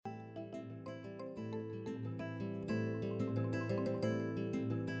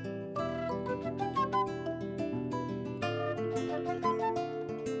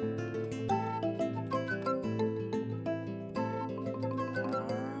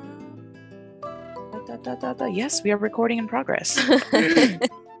Yes, we are recording in progress.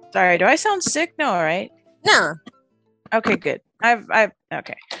 Sorry, do I sound sick? No, right? No. Okay, good. I've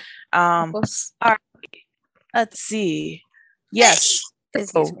okay. All right. Let's see. Yes.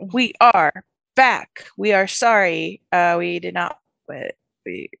 So we are back. We are sorry. We did not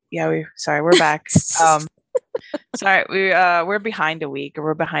sorry, we're back. Sorry, we're behind a week, or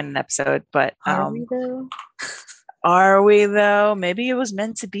we're behind an episode, but are we though? Are we though? Maybe it was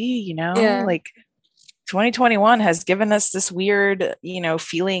meant to be, Yeah. Like 2021 has given us this weird,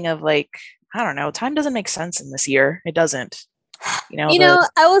 feeling of like, I don't know, time doesn't make sense in this year. It doesn't.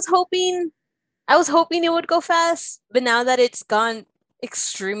 I was hoping it would go fast, but now that it's gone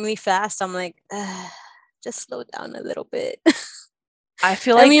extremely fast, I'm like, just slow down a little bit. I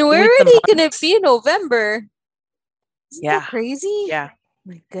feel like we're already gonna be in November. Isn't that crazy? Yeah.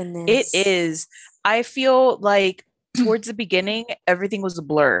 My goodness. It is. I feel like towards the beginning, everything was a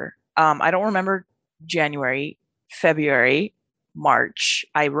blur. I don't remember January, February, March.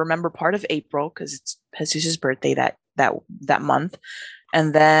 I remember part of April because it's Jesus' birthday that month.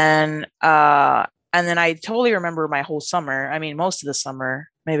 And then I totally remember my whole summer. I mean, most of the summer,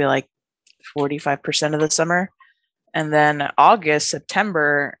 maybe like 45% of the summer. And then August,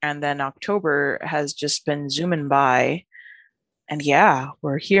 September, and then October has just been zooming by. And yeah,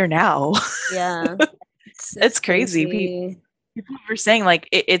 we're here now. Yeah. It's crazy. People were saying like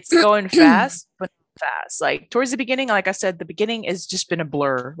it's going fast, but fast. Like towards the beginning, like I said, the beginning has just been a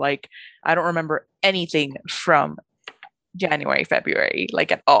blur. Like I don't remember anything from January, February,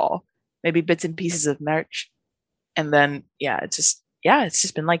 like at all. Maybe bits and pieces of March. And then it's just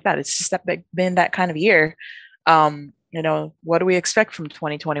been like that. It's just been that kind of year. What do we expect from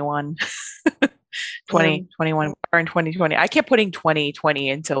 2021? 2021 or in 2020. I kept putting 2020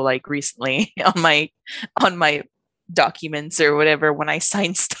 until like recently on my documents or whatever when I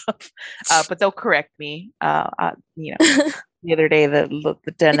sign stuff. But they'll correct me. The other day the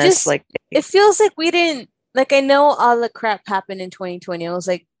dentist it feels like we didn't, like, I know all the crap happened in 2020. It was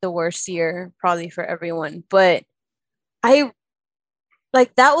like the worst year probably for everyone, but that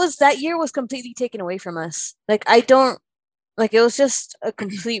year was completely taken away from us. Like it was just a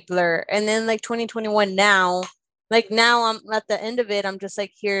complete blur. And then like 2021 now I'm at the end of it. I'm just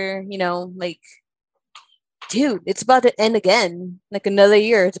like here, like, dude, it's about to end again. Like another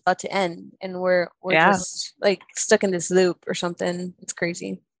year, it's about to end, and we're just like stuck in this loop or something. It's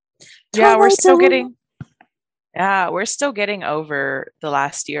crazy. Yeah, we're still getting over the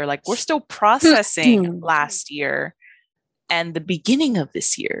last year. Like we're still processing last year and the beginning of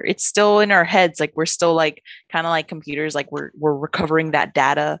this year. It's still in our heads. Like we're still like kind of like computers. Like we're recovering that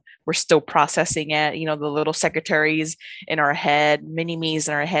data. We're still processing it. The little secretaries in our head, mini me's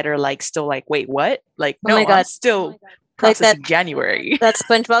in our head are like still like, wait, what? Like, no, my God. I'm still processing like January. That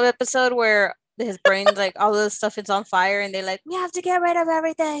SpongeBob episode where his brain's like all the stuff is on fire, and they're like, we have to get rid of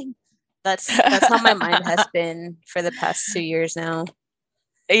everything. That's how my mind has been for the past 2 years now.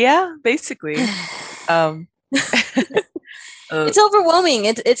 Yeah, basically. It's overwhelming.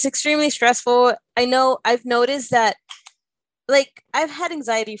 It's extremely stressful. I know I've noticed that, like, I've had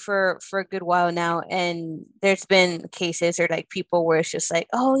anxiety for a good while now, and there's been cases or like people where it's just like,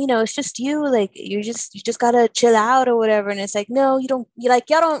 oh, it's just you, like you just gotta chill out or whatever. And it's like, no, you don't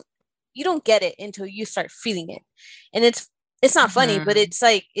get it until you start feeling it. And it's not funny, but it's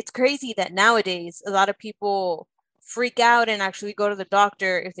like, it's crazy that nowadays a lot of people freak out and actually go to the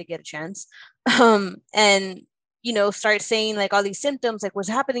doctor if they get a chance. And start saying like all these symptoms, like what's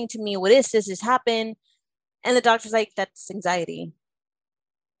happening to me, what is this happened, and the doctor's like, that's anxiety.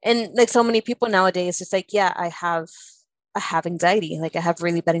 And like so many people nowadays, it's like, yeah, I have anxiety, like I have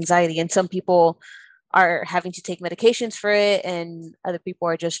really bad anxiety, and some people are having to take medications for it, and other people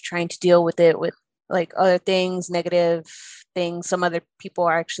are just trying to deal with it with like other things, negative things. Some other people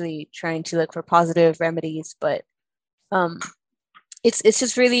are actually trying to look for positive remedies, but it's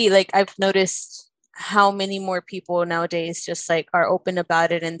just really like, I've noticed how many more people nowadays just like are open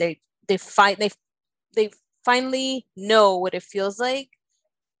about it, and they finally know what it feels like,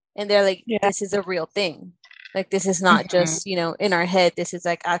 and they're like, this is a real thing. Like this is not just in our head. This is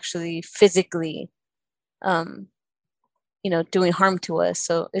like actually physically doing harm to us.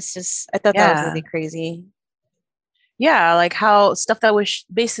 So it's just, I thought that was really crazy. Yeah, like how stuff that was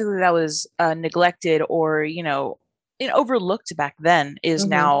basically neglected or overlooked back then is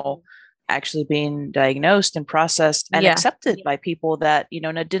now actually being diagnosed and processed and accepted by people that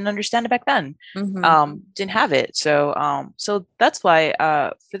didn't understand it back then, didn't have it. So that's why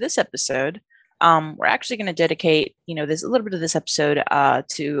for this episode we're actually going to dedicate, this a little bit of this episode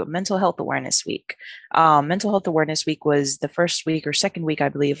to Mental Health Awareness Week. Mental Health Awareness Week was the first week or second week, I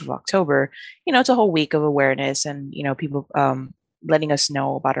believe, of October. It's a whole week of awareness and, people letting us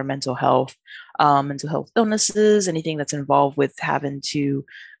know about our mental health illnesses, anything that's involved with having to,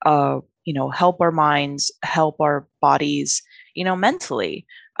 help our minds, help our bodies, mentally.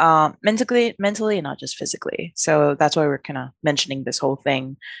 Mentally and not just physically. So that's why we're kind of mentioning this whole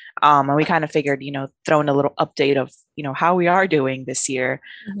thing. And we kind of figured, throw in a little update of, how we are doing this year,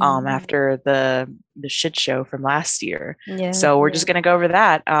 after the shit show from last year. Yeah. So we're just going to go over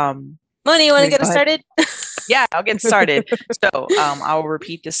that. Moni, you want to get us started? Yeah, I'll get started. So I'll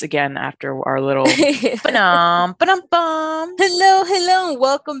repeat this again after our little ba-dum, ba-dum-bum. Hello, and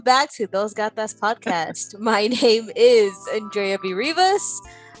welcome back to Those Gatas podcast. My name is Andrea B. Rivas.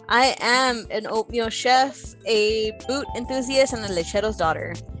 I am an oatmeal chef, a boot enthusiast, and a lechero's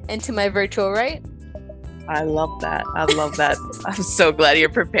daughter. And to my virtual right, I love that. I'm so glad you're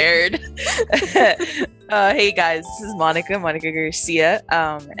prepared. Hey guys, this is Monica Garcia,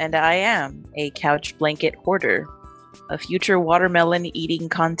 and I am a couch blanket hoarder, a future watermelon eating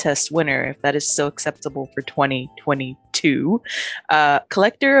contest winner, if that is still acceptable for 2022,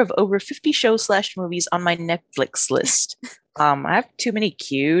 collector of over 50 shows / movies on my Netflix list. I have too many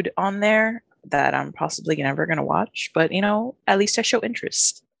queued on there that I'm possibly never going to watch, but at least I show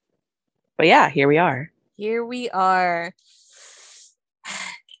interest. But yeah, here we are.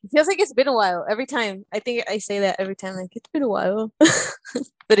 It feels like it's been a while. Every time I think I say that every time, like it's been a while,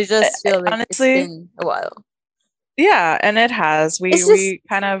 but it does feel like honestly, it's been a while. Yeah, and it has. We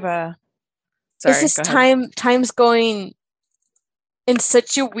kind of sorry. It's just time's going in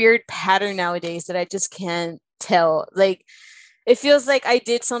such a weird pattern nowadays that I just can't tell. Like it feels like I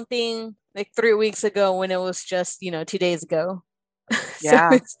did something like 3 weeks ago when it was just 2 days ago.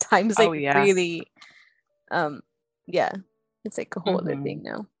 Yeah, so time's like really, yeah, it's like a whole other thing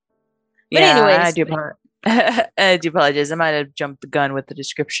now. But anyways, I do apologize. I might have jumped the gun with the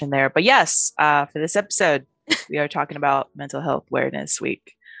description there, but yes, for this episode, we are talking about Mental Health Awareness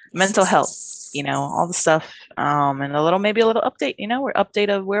Week. Mental health, all the stuff, and maybe a little update. We're update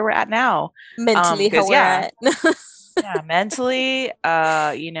of where we're at now, mentally, how we're at. Yeah, mentally,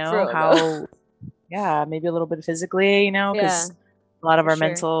 how, maybe a little bit physically, because a lot of our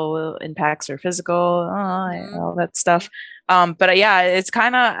mental impacts are physical, all that stuff. But yeah, it's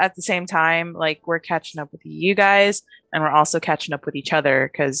kind of at the same time, like we're catching up with you guys and we're also catching up with each other.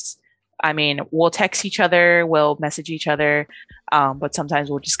 Cause we'll text each other, we'll message each other. But sometimes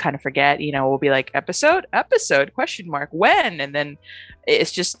we'll just kind of forget, we'll be like episode question mark when, and then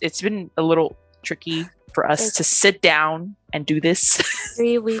it's been a little tricky for us to sit down and do this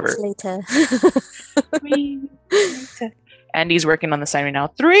 3 weeks later. 3 weeks later. Andy's working on the sign right now.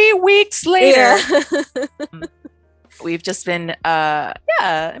 3 weeks later. Yeah. We've just been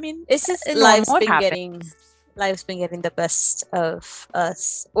it's just life's been getting the best of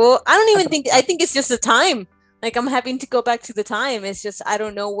us. Well, I don't even think I think it's just the time. Like I'm having to go back to the time. It's just I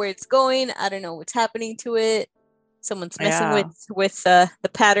don't know where it's going. I don't know what's happening to it. Someone's messing with the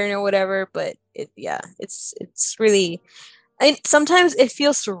pattern or whatever, but it's really, and sometimes it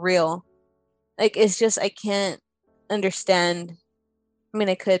feels surreal. Like it's just I can't understand.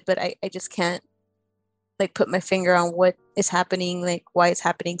 I could, but I just can't like put my finger on what is happening, like why it's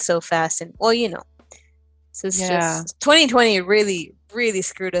happening so fast. And so it's just 2020 really, really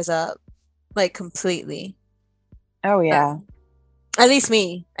screwed us up like completely. Oh yeah. At least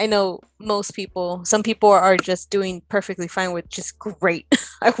me. I know some people are just doing perfectly fine, which is great.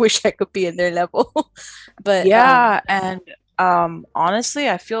 I wish I could be in their level. But and honestly,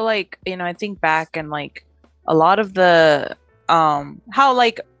 I feel like, I think back and like a lot of the how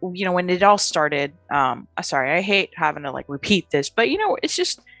like when it all started, sorry, I hate having to like repeat this, but it's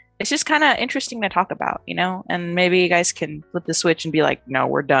just kind of interesting to talk about, and maybe you guys can flip the switch and be like, no,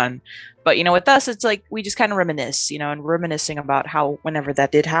 we're done. But with us, it's like we just kind of reminisce, and reminiscing about how whenever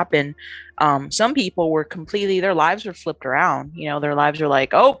that did happen, some people were their lives were flipped around. Their lives were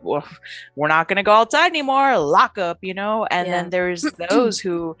like, oh, well, we're not going to go outside anymore, lock up, and then there's those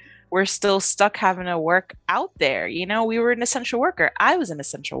who were still stuck having to work out there. We were an essential worker. I was an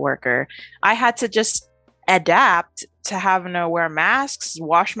essential worker. I had to just adapt to having to wear masks,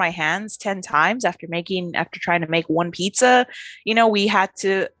 wash my hands 10 times after trying to make one pizza. We had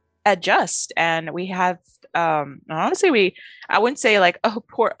to adjust, and we have honestly I wouldn't say like, oh,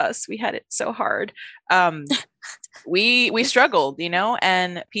 poor us, we had it so hard. We struggled,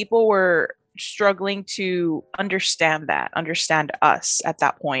 and people were struggling to understand us at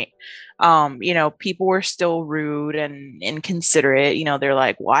that point. People were still rude and inconsiderate. They're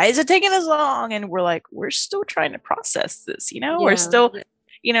like, why is it taking this long? And we're like, we're still trying to process this, we're still,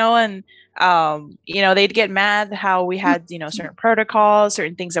 and they'd get mad how we had, certain protocols,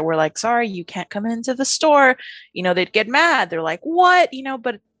 certain things that were like, sorry, you can't come into the store. They'd get mad. They're like, what?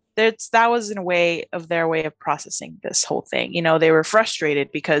 But that was in a way of their way of processing this whole thing. They were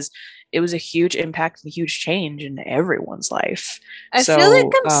frustrated because it was a huge impact and huge change in everyone's life. I feel like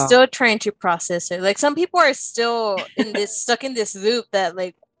I'm still trying to process it. Like, some people are still stuck in this loop that,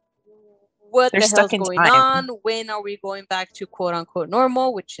 like, what the hell's going on? When are we going back to quote unquote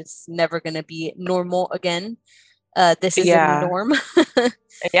normal, which is never going to be normal again? This is a norm.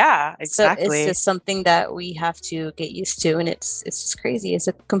 Yeah, exactly. So it's just something that we have to get used to, and it's just crazy. It's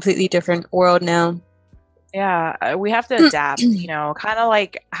a completely different world now. Yeah, we have to adapt, kind of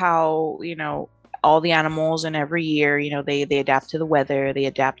like how, all the animals and every year, they adapt to the weather, they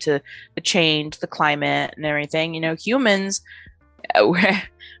adapt to the change, the climate and everything. Humans,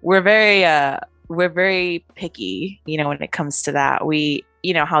 we're very picky, when it comes to that. We,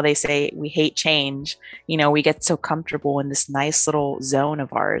 how they say we hate change. We get so comfortable in this nice little zone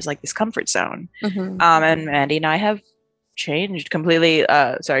of ours, like this comfort zone. Mm-hmm. And Mandy and I have completely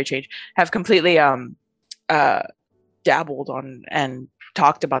dabbled on and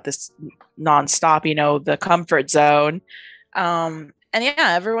talked about this nonstop, the comfort zone. And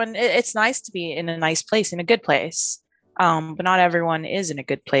everyone, it's nice to be in a nice place, in a good place. But not everyone is in a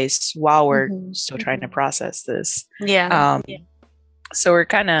good place while we're still trying to process this. So we're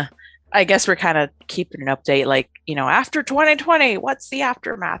kind of keeping an update, like, after 2020, what's the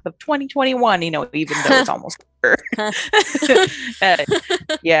aftermath of 2021, even though it's almost over.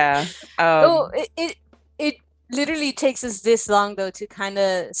 It literally takes us this long, though, to kind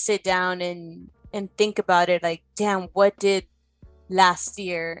of sit down and think about it. Like, damn, what did last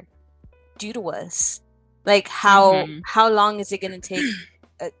year do to us? Like, how long is it going to take?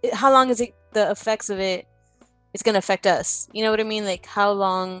 How long is it, the effects of it is going to affect us? You know what I mean? Like, how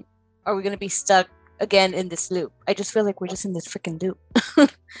long are we going to be stuck again in this loop? I just feel like we're just in this freaking loop.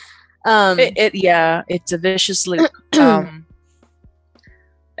 It's a vicious loop.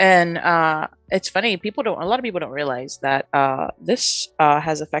 And it's funny, a lot of people don't realize that this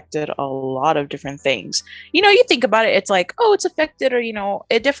has affected a lot of different things. You think about it, it's like, oh, it's affected, or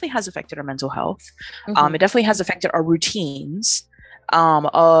it definitely has affected our mental health. It definitely has affected our routines.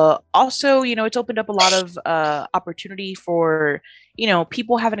 Also, it's opened up a lot of opportunity for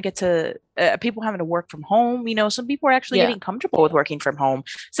people having to work from home. Some people are actually getting comfortable with working from home.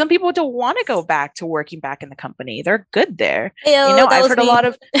 Some people don't want to go back to working back in the company. They're good there. I've heard a lot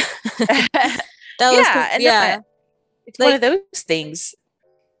of it's like one of those things.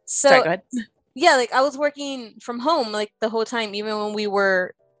 So sorry, go ahead. Yeah, like, I was working from home like the whole time, even when we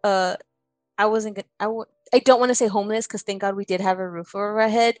were I don't want to say homeless, because thank God we did have a roof over our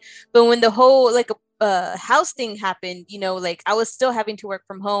head. But when the whole house thing happened, like, I was still having to work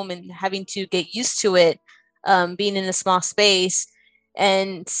from home and having to get used to it, being in a small space,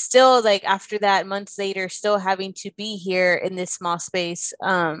 and still, like, after that, months later, still having to be here in this small space,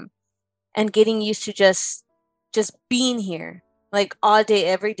 and getting used to just being here, like, all day,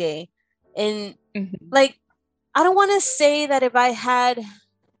 every day. And like, I don't want to say that if I had,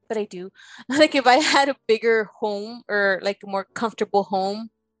 but I do, like, if I had a bigger home, or like a more comfortable home,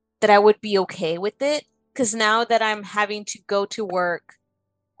 that I would be okay with it. Because now that I'm having to go to work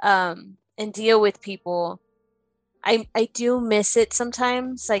and deal with people, I do miss it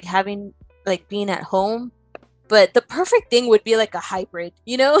sometimes, like, being at home. But the perfect thing would be like a hybrid,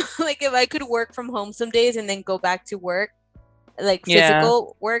 like, if I could work from home some days and then go back to work, like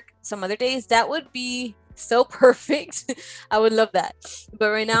physical work some other days, that would be so perfect. I would love that.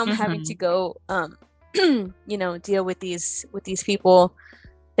 But right now I'm having to go deal with these people.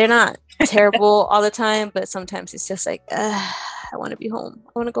 They're not terrible all the time, but sometimes it's just like, I want to be home.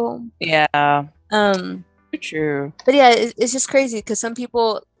 I want to go home. True. But yeah, it's just crazy, because some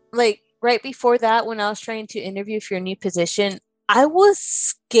people, like, right before that, when I was trying to interview for your new position, I was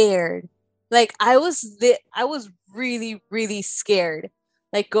scared. Like, I was really, really scared,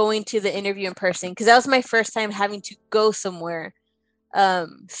 like, going to the interview in person, because that was my first time having to go somewhere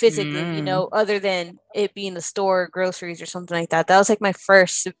physically, other than it being the store, groceries, or something like that. That was like my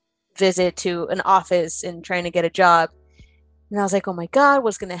first visit to an office and trying to get a job. And I was like, oh my God,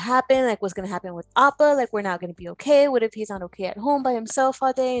 what's going to happen? Like, what's going to happen with Appa? Like, we're not going to be okay. What if he's not okay at home by himself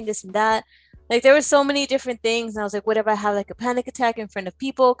all day, and this and that? Like, there were so many different things. And I was like, what if I have like a panic attack in front of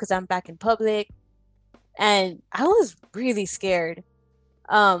people because I'm back in public? And I was really scared.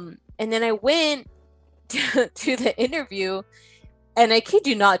 And And then I went to the interview, and I kid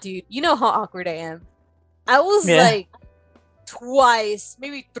you not, dude, you know how awkward I am. I was Yeah. like twice,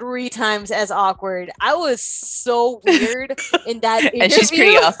 maybe 3 times as awkward. I was so weird in that interview. And she's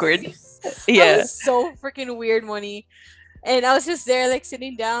pretty awkward. I Yeah. was so freaking weird, Money. And I was just there, like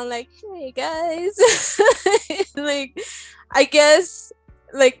sitting down, like, hey guys. Like, I guess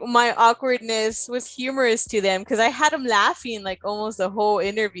like my awkwardness was humorous to them because I had them laughing like almost the whole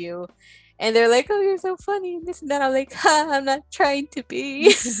interview. And they're like, oh, you're so funny, and this and that. I'm like, ha, I'm not trying to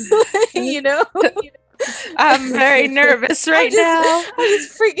be. You know? I'm very nervous right now. I'm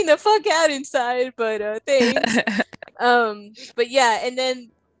just freaking the fuck out inside, but thanks. But yeah, and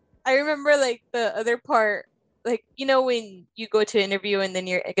then I remember like the other part, like, you know, when you go to an interview and then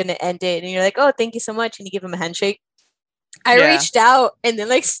you're gonna end it and you're like, oh, thank you so much, and you give them a handshake. I Yeah. reached out and then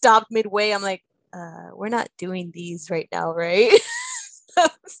like stopped midway. I'm like, we're not doing these right now, right?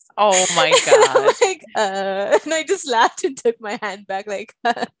 Oh my And I'm god. like, and I just laughed and took my hand back, like,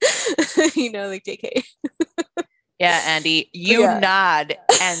 you know, like JK. Yeah, Andy, you Yeah. nod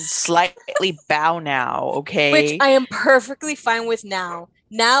and slightly bow now, okay? Which I am perfectly fine with now.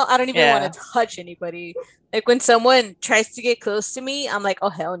 Now I don't even Yeah. want to touch anybody. Like when someone tries to get close to me, I'm like, oh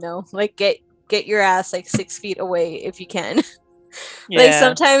hell no! Like get your ass like 6 feet away if you can. Like Yeah.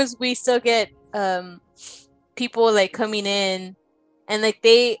 sometimes we still get people like coming in and like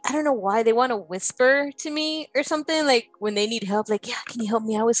I don't know why they want to whisper to me or something, like when they need help, like, yeah, can you help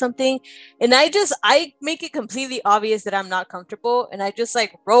me out with something? And I make it completely obvious that I'm not comfortable, and I just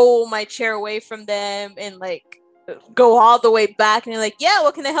like roll my chair away from them and like go all the way back, and they're like, yeah,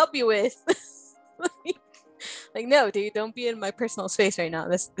 what can I help you with? Like, no, dude, don't be in my personal space right now.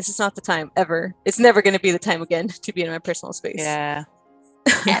 This is not the time ever. It's never going to be the time again to be in my personal space. Yeah.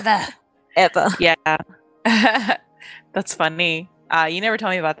 Ever. Yeah. That's funny. You never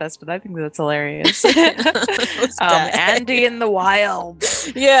told me about this, but I think that's hilarious. What's that? Andy in the wild,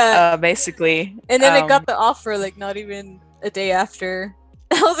 Yeah. basically. And then I got the offer like not even a day after.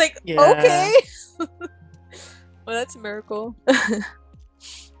 I was like, Yeah. okay. Well, that's a miracle.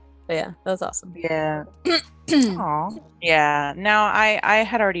 But yeah, that was awesome. Yeah. Aw. Yeah. Now I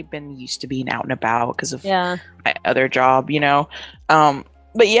had already been used to being out and about because of Yeah. my other job, you know.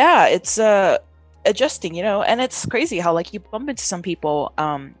 But yeah, it's adjusting, you know, and it's crazy how like you bump into some people,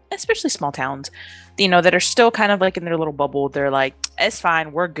 especially small towns, you know, that are still kind of like in their little bubble. They're like, it's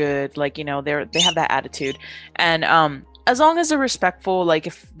fine, we're good, like, you know, they have that attitude. And as long as they're respectful, like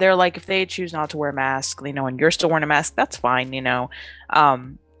if they choose not to wear a mask, you know, and you're still wearing a mask, that's fine, you know.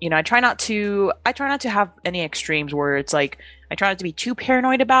 You know, I try not to have any extremes where it's like I try not to be too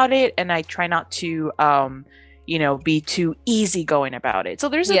paranoid about it, and I try not to you know, be too easygoing about it. So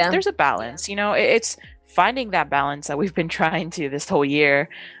there's a balance, you know. It's finding that balance that we've been trying to this whole year,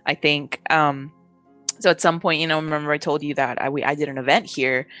 I think. So at some point, you know, remember I told you that I did an event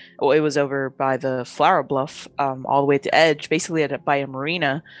here. Well, it was over by the Flower Bluff, all the way to Edge, basically by a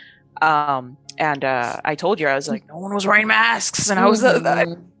marina. And I told you, I was like, no one was wearing masks, and I was you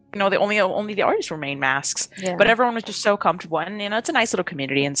know, only the artists were wearing masks. Yeah. But everyone was just so comfortable, and you know, it's a nice little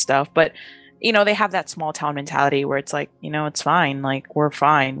community and stuff. But you know, they have that small town mentality where it's like, you know, it's fine, like we're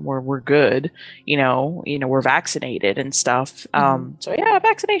fine, we're good, you know, we're vaccinated and stuff. So yeah,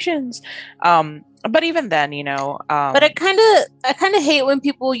 vaccinations. But even then, you know, but I kind of hate when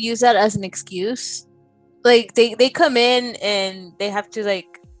people use that as an excuse. Like they come in and they have to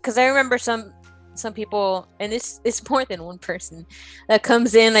like, because I remember some people, and it's more than one person that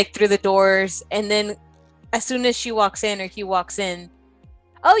comes in like through the doors, and then as soon as she walks in or he walks in,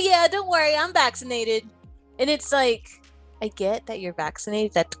 oh yeah, don't worry, I'm vaccinated. And it's like, I get that you're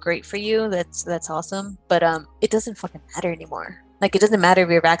vaccinated, that's great for you, that's awesome, but it doesn't fucking matter anymore. Like, it doesn't matter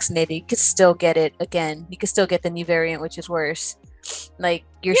if you're vaccinated, you could still get it again. You could still get the new variant, which is worse. Like,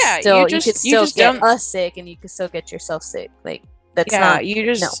 you could still get us sick, and you could still get yourself sick. Like, that's not, you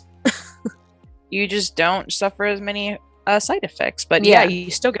just don't suffer as many side effects, but yeah, you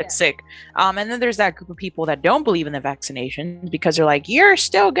still get sick. And then there's that group of people that don't believe in the vaccinations because they're like, you're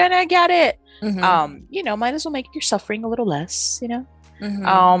still gonna get it. You know, might as well make your suffering a little less, you know.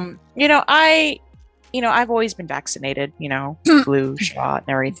 You know, I've always been vaccinated, you know, flu shot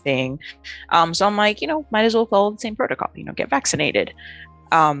and everything. So I'm like, you know, might as well follow the same protocol, you know, get vaccinated.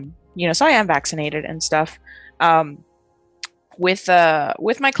 You know, so I am vaccinated and stuff. With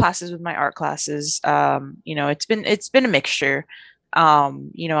my classes, with my art classes, you know, it's been a mixture.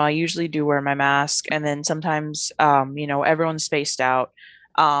 You know, I usually do wear my mask, and then sometimes, you know, everyone's spaced out.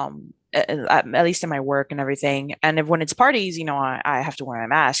 at least in my work and everything. And if when it's parties, I have to wear my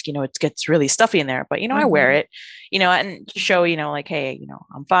mask. It gets really stuffy in there, but I wear it, and to show, like, hey,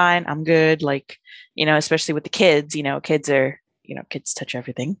 I'm fine, I'm good. Like, especially with the kids, kids are, kids touch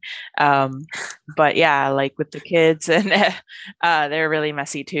everything. But yeah, like with the kids, and they're really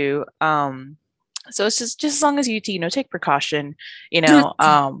messy too. So it's just as long as you take precaution, kind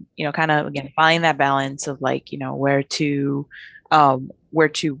of, again, find that balance of like, where to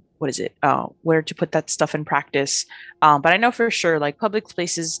what is it where to put that stuff in practice. But I know for sure, like public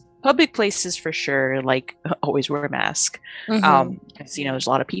places for sure, like always wear a mask. Because there's a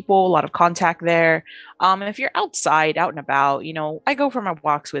lot of people, a lot of contact there. And if you're outside, out and about, I go for my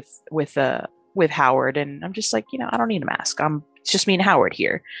walks with Howard, and I'm just like, I don't need a mask. It's just me and Howard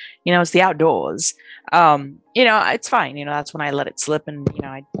here. It's the outdoors. It's fine. That's when I let it slip, and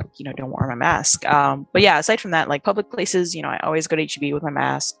I don't wear my mask. But yeah, aside from that, like public places, I always go to HEB with my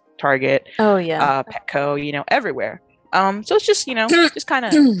mask, Target, Oh yeah. Petco, everywhere. So it's just just kind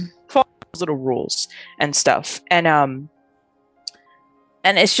of follow those little rules and stuff, and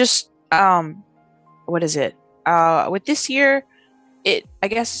it's just what is it? With this year, I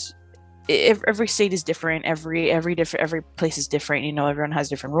guess every state is different. Every place is different. Everyone has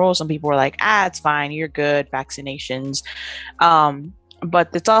different rules. Some people are like, it's fine, you're good, vaccinations. But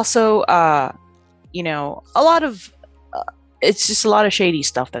it's also a lot of it's just a lot of shady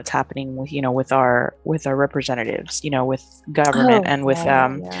stuff that's happening with our representatives, with government, and with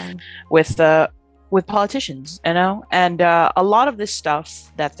politicians, and a lot of this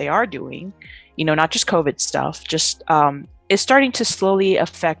stuff that they are doing, not just COVID stuff, just is starting to slowly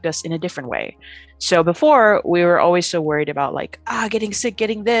affect us in a different way. So before, we were always so worried about like, getting sick,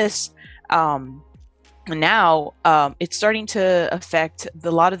 getting this. Now it's starting to affect a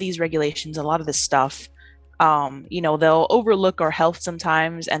lot of these regulations, a lot of this stuff. They'll overlook our health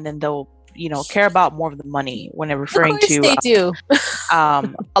sometimes, and then they'll care about more of the money when they're referring to they do.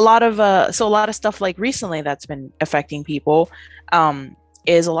 a lot of stuff like recently that's been affecting people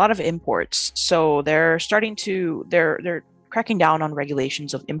is a lot of imports. So they're starting to they're cracking down on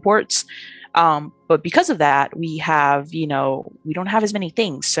regulations of imports, but because of that, we don't have as many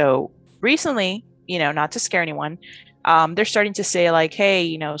things. So recently, not to scare anyone, they're starting to say like,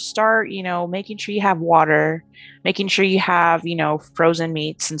 hey, start making sure you have water, making sure you have frozen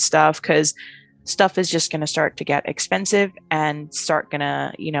meats and stuff, because stuff is just going to start to get expensive, and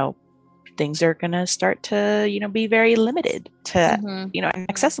things are going to start to be very limited to and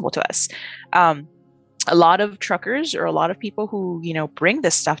accessible to us. A lot of truckers, or a lot of people who bring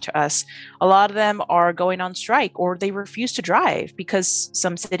this stuff to us, a lot of them are going on strike, or they refuse to drive because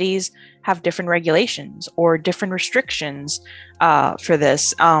some cities have different regulations or different restrictions for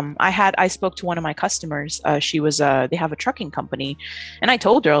this. I spoke to one of my customers. They have a trucking company, and I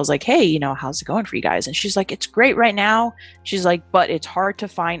told her, I was like, hey, how's it going for you guys? And she's like, it's great right now. She's like, but it's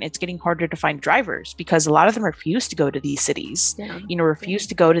getting harder to find drivers because a lot of them refuse to go to these cities, refuse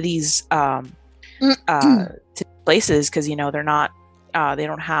to go to these to places, because they're not they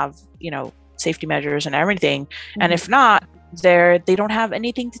don't have safety measures and everything. And if not, they don't have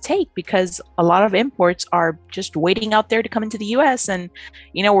anything to take, because a lot of imports are just waiting out there to come into the US, and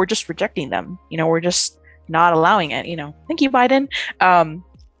we're just rejecting them. We're just not allowing it. Thank you, Biden.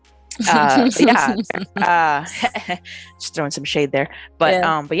 Just throwing some shade there,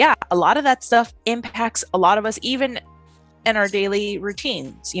 but yeah, a lot of that stuff impacts a lot of us, even in our daily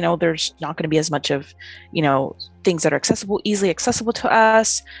routines. There's not going to be as much of things that are easily accessible to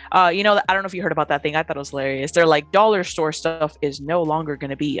us. I don't know if you heard about that thing. I thought it was hilarious. They're like, dollar store stuff is no longer going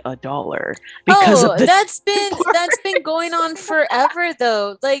to be $1 because that's been going on forever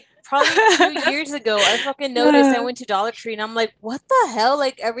though. Like probably 2 years ago, I fucking noticed. I went to Dollar Tree and I'm like, what the hell?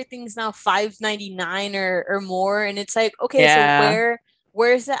 Like everything's now $5.99 or more, and it's like, okay, so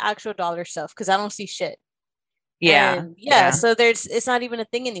where's the actual dollar stuff? Because I don't see shit. So it's not even a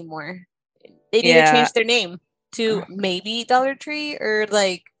thing anymore. They need to change their name to maybe Dollar Tree, or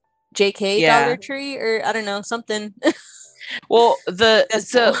like JK Dollar Tree, or I don't know, something. Well, the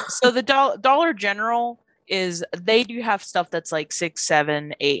Dollar General they do have stuff that's like $6,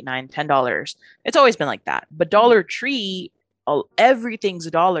 $7, $8, $9, $10. It's always been like that. But Dollar Tree, everything's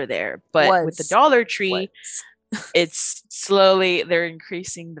 $1 there. But with the Dollar Tree, it's slowly they're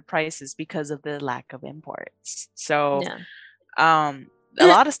increasing the prices because of the lack of imports. So a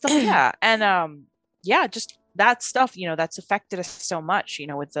lot of stuff, and just that stuff, that's affected us so much,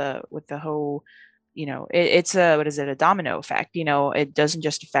 with the whole, it's a domino effect. It doesn't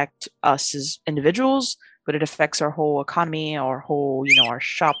just affect us as individuals, but it affects our whole economy, our whole,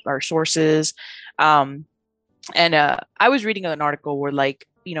 our sources. And I was reading an article where like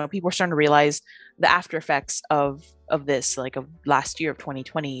people are starting to realize the after effects of this, like of last year of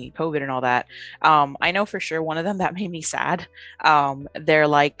 2020 COVID and all that. I know for sure one of them that made me sad. They're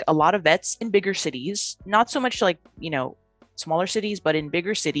like a lot of vets in bigger cities, not so much like smaller cities, but in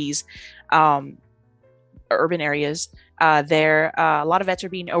bigger cities, urban areas. There a lot of vets are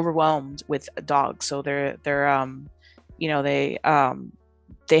being overwhelmed with dogs, so they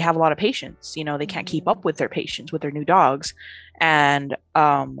have a lot of patients. They can't keep up with their patients, with their new dogs, and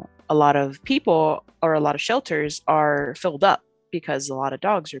a lot of people or a lot of shelters are filled up because a lot of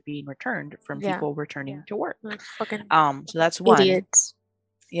dogs are being returned from people returning to work. So that's one. Idiots.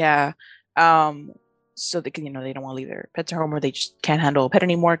 Yeah. So they can, they don't want to leave their pets at home, or they just can't handle a pet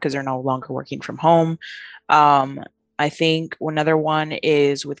anymore because they're no longer working from home. I think another one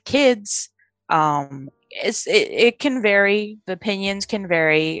is with kids. It can vary. The opinions can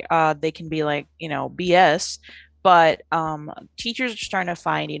vary. They can be like, BS, but teachers are starting to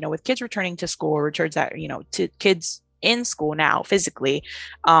find, with kids returning to school, returns that, to kids in school now physically,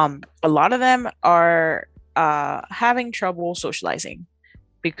 a lot of them are having trouble socializing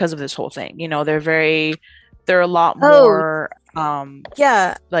because of this whole thing. They're a lot more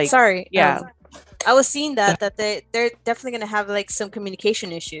I was seeing that they're definitely going to have like some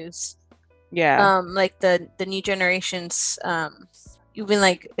communication issues. Like the new generations, even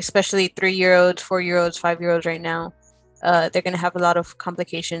like especially 3-year-olds, 4-year-olds, 5-year-olds right now, they're going to have a lot of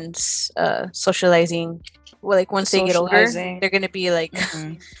complications socializing. Well, like once they get older, they're going to be like they're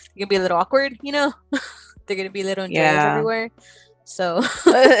going to be a little awkward, they're going to be little Andreas everywhere. So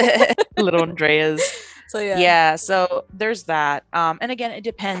little Andreas. So so there's that. And again, it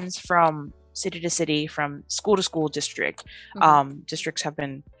depends from city to city, from school to school, district. Districts have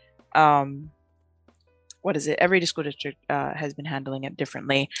been every school district has been handling it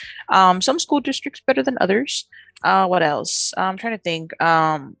differently. Some school districts better than others. What else? I'm trying to think.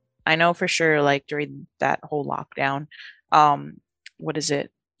 I know for sure, like during that whole lockdown,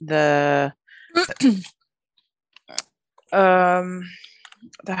 the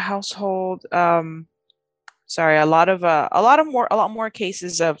household, sorry, a lot more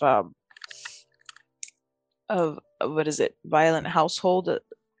cases of violent household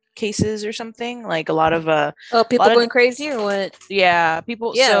cases or something, like a lot of people going crazy or what?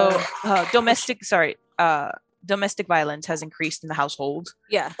 People. So domestic violence has increased in the household.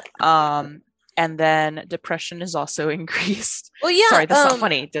 And then depression is also increased. Well, yeah. Sorry, that's not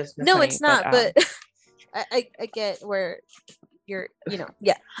funny. No, funny, it's not. But I get where you're.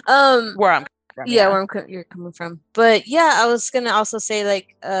 Where I'm. You're coming from. But yeah, I was gonna also say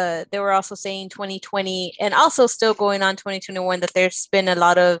like they were also saying 2020 and also still going on 2021 that there's been a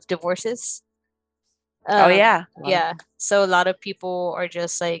lot of divorces. So a lot of people are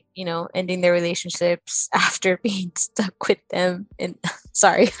just like, ending their relationships after being stuck with them. And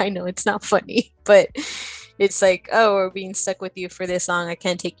sorry, I know it's not funny, but it's like, oh, we're being stuck with you for this long, I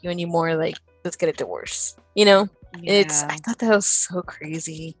can't take you anymore, like let's get a divorce. I thought that was so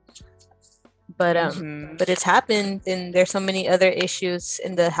crazy. But but it's happened, and there's so many other issues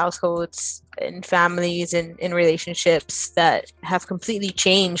in the households and families and in relationships that have completely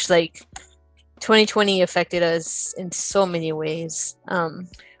changed. Like 2020 affected us in so many ways. And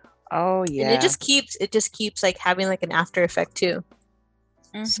it just keeps like having like an after effect too.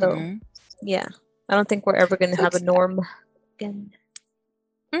 So yeah, I don't think we're ever going to have a norm again.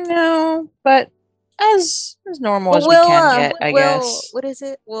 No, but as normal as we can get, I guess. What is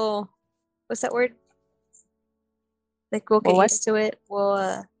it? What's that word? Like we'll get used to it. We'll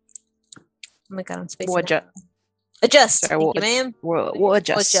oh my god, I'm spacing. We'll adjust. Thank you, ma'am. We'll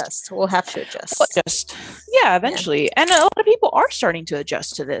adjust. We'll have to adjust. Yeah, eventually. Yeah. And a lot of people are starting to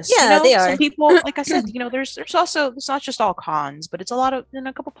adjust to this. Yeah, they are. Some people, like I said, there's also, it's not just all cons, but it's a lot of,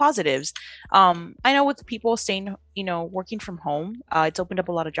 a couple positives. I know with people staying, working from home, it's opened up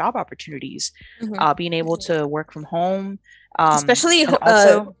a lot of job opportunities. Being able to work from home. Especially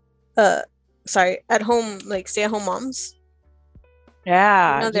also at home, like stay-at-home moms.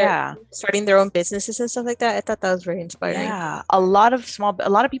 Starting their own businesses and stuff like that. I thought that was very inspiring. A lot of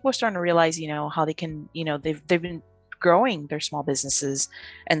people are starting to realize, how they can, they've been growing their small businesses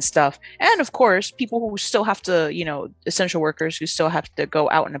and stuff. And of course, people who still have to, essential workers who still have to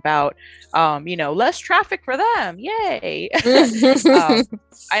go out and about, less traffic for them. Yay.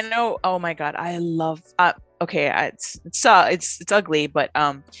 I know. Oh my God. I love, it's ugly, but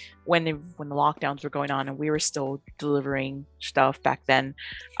when the lockdowns were going on and we were still delivering stuff back then,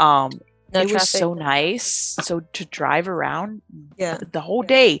 it was so nice. So to drive around the whole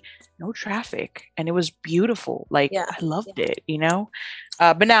day, no traffic, and it was beautiful. Like I loved it,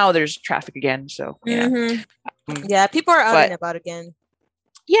 but now there's traffic again. So people are out and about again.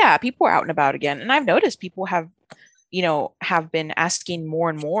 Yeah, people are out and about again. And I've noticed people have been asking more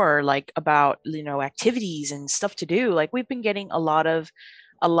and more like about, activities and stuff to do. Like we've been getting a lot of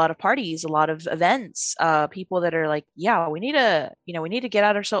parties, a lot of events, people that are like, yeah, we need to get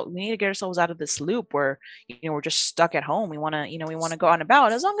ourselves out of this loop where, we're just stuck at home. We want to go on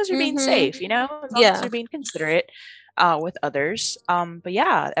about, as long as you're being Mm-hmm. safe, as long as Yeah. you're being considerate with others. But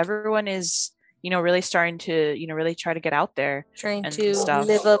yeah, everyone is, really starting to, really try to get out there Trying and to stuff.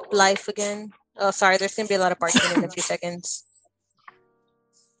 live up life again. Oh, sorry. There's gonna be a lot of barking in a few seconds.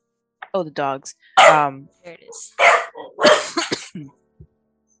 Oh, the dogs. There it is.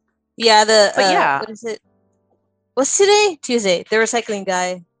 Yeah. The But yeah. what is it? What's today? Tuesday. The recycling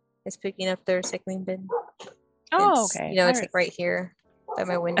guy is picking up the recycling bin. Oh, It's okay. it's like right here by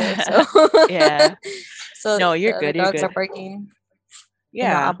my window. So Yeah. so No, the you're other good. You're dogs are good. barking, and the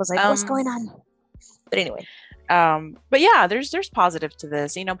Yeah. op was like, "What's going on?" But anyway. But yeah, there's positive to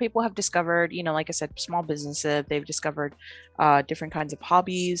this. People have discovered, like I said, small businesses. They've discovered different kinds of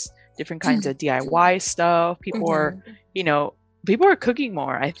hobbies, different kinds of DIY stuff. You know, people are cooking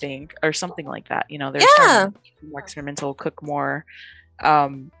more, I think, or something like that. They're starting Yeah, to be more experimental, cook more.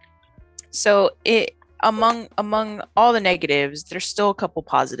 Um, so it among all the negatives, there's still a couple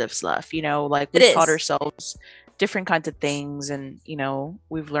positives left. Like it we've taught is. ourselves different kinds of things, and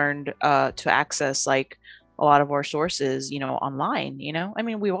we've learned to access like a lot of our sources, online. I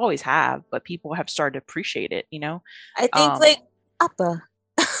mean, we always have, but people have started to appreciate it. I think um like Appa.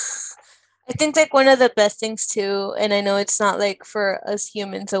 I think like one of the best things too, and I know it's not like for us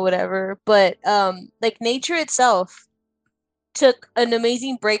humans or whatever, but like nature itself took an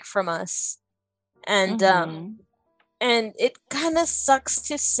amazing break from us. And mhm. and it kind of sucks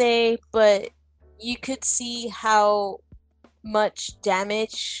to say, but you could see how much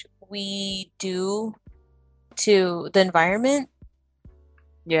damage we do to the environment,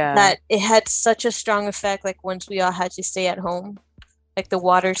 Yeah. that it had such a strong effect like once we all had to stay at home, like the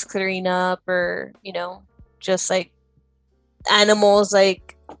water's clearing up, or just like animals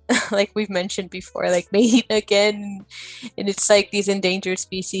like like we've mentioned before, like mating again, and it's like these endangered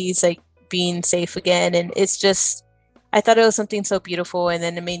species like being safe again. And it's just, I thought it was something so beautiful, and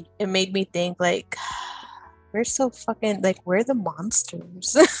then it made me think like we're so fucking like, we're the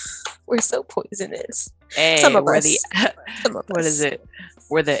monsters. We're so poisonous. Some Hey, of we're the us. Some of what is us. it?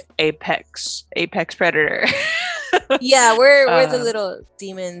 We're the apex predator. Yeah, we're the um little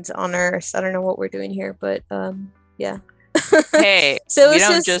demons on Earth. I don't know what we're doing here, but yeah. hey, So we it's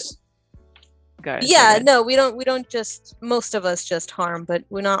don't just, just go ahead, sorry, go yeah, ahead. no, we don't just, most of us just harm, but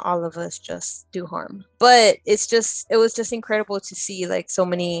we're not all of us just do harm. But it was just incredible to see like so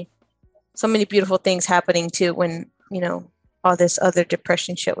many beautiful things happening too, when all this other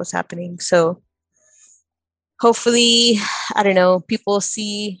depression shit was happening. So hopefully, I don't know, people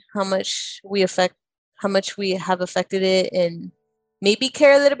see how much we have affected it, and maybe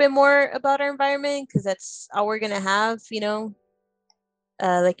care a little bit more about our environment, because that's all we're gonna have.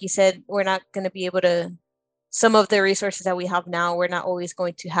 Like you said, we're not gonna be able to, some of the resources that we have now, we're not always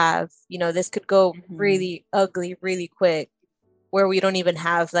going to have. This could go Mhm. really ugly really quick, where we don't even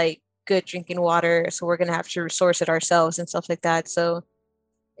have like good drinking water, so we're gonna have to resource it ourselves and stuff like that. So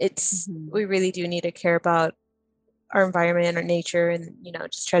Mhm. we really do need to care about our environment and our nature, and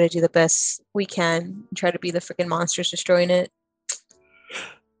just try to do the best we can, try to be the freaking monsters destroying it.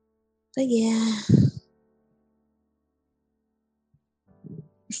 But yeah.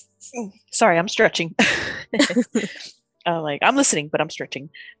 Sorry, I'm stretching. Like I'm listening, but I'm stretching.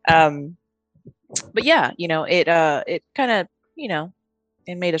 Um, but yeah, it kind of,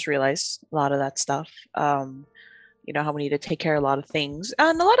 it made us realize a lot of that stuff. How we need to take care of a lot of things,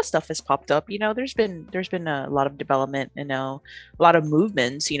 and a lot of stuff has popped up. There's been a lot of development, a lot of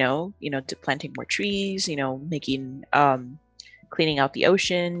movements, to planting more trees, making cleaning out the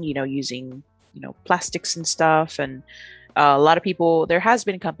ocean, using plastics and stuff. And a lot of people, there has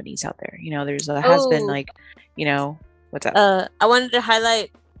been companies out there, there's has been Oh, like, what's up? I wanted to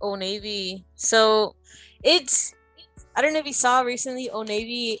highlight Old Navy. So it's, I don't know if you saw recently, Old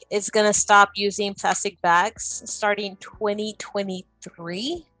Navy is gonna stop using plastic bags starting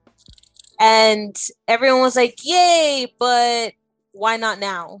 2023. And everyone was like, yay, but why not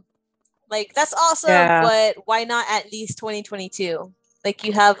now? Like, that's awesome, Yeah. but why not at least 2022? Like,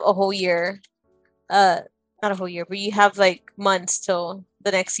 you have a whole year. Uh, Not a whole year, but you have like months till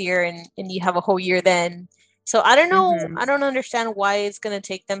the next year, and you have a whole year then. So I don't know. Hmm. I don't understand why it's gonna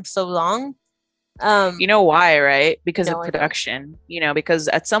take them so long. You know why, right? Because No, of I don't. production, because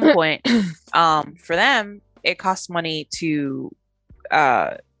at some point, for them, it costs money to,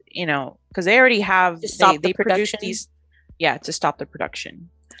 because they already have, Just they stop the they produce production. these, yeah, to stop the production.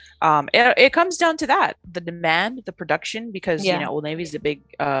 It comes down to that, the demand, the production, because Yeah. Old Navy is a big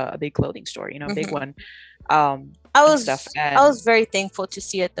clothing store, big Mhm. one, I and was stuff. I was And very thankful to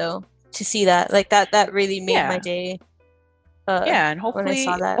see it though. To see that. Like that really made my yeah, day. yeah, and When I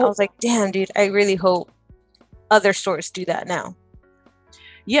saw hopefully, that, I was like, damn, dude, I really hope other stores do that now.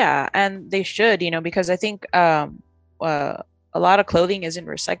 yeah, and they should, because I think a lot of clothing isn't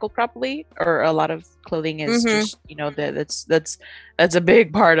recycled properly, or a lot of clothing is Mm-hmm. just, that's a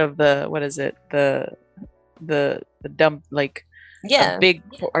big part of the, what is it, the dump, like a Yeah. big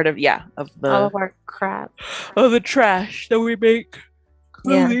part of, yeah, of All the of our crap. of the trash that we make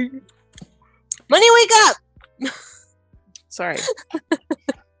Yeah. clothing. Money, wake up! Sorry.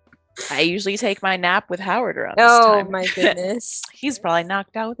 I usually take my nap with Howard around this Oh time. my goodness. He's probably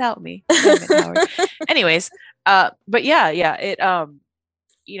knocked out without me. Damn it, Howard. Anyways, but yeah, it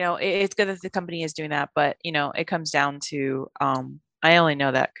it's good that the company is doing that, but it comes down to I only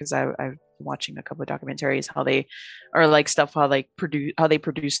know that because I've been watching a couple of documentaries, how they are like stuff, how they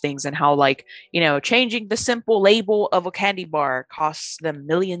produce things, and how, like, changing the simple label of a candy bar costs them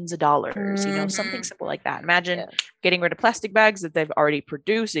millions of dollars, something Mhm. simple like that. Imagine Yeah. getting rid of plastic bags that they've already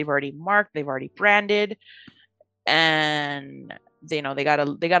produced, they've already marked, they've already branded, and they gotta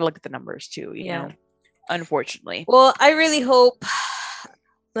look at the numbers too, Yeah. unfortunately. Well, I really hope,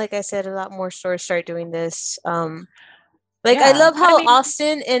 like I said, a lot more stores start doing this. Like I Yeah, love I how mean,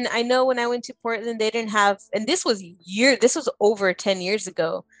 Austin, and I know when I went to Portland, they didn't have, and this was over 10 years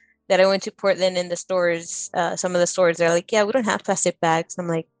ago that I went to Portland, and the stores, some of the stores, they're like, yeah, we don't have plastic bags. I'm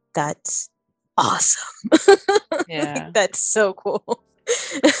like, that's awesome. yeah. That's so cool.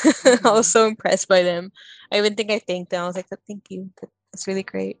 I was so impressed by them. I even think I thanked them. I was like, thank you. That's really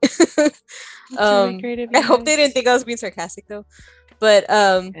great. That's really great of I you hope they didn't guys. think I was being sarcastic though. But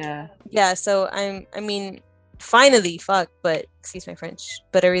Yeah. yeah, so I mean, finally, fuck, but excuse my French,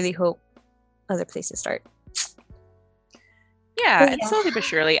 but I really hope other places start. Yeah, But and yeah. slowly but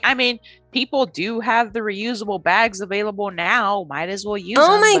surely. I mean, people do have the reusable bags available now. Might as well use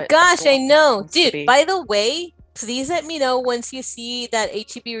Oh them. my But gosh, I everyone know. wants to Dude, be. by the way, please let me know once you see that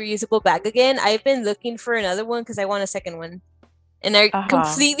HEB reusable bag again. I've been looking for another one because I want a second one. And I Uh-huh.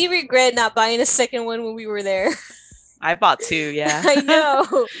 completely regret not buying a second one when we were there. I bought two, yeah. I know.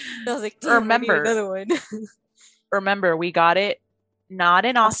 I was like, damn, I need remember, another one. remember, we got it not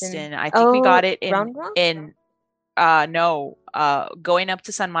in Austin. Austin. I think we Oh, got it Round Rock? in no, going up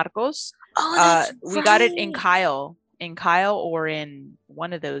to San Marcos. Oh, that's We got it right. in Kyle, or in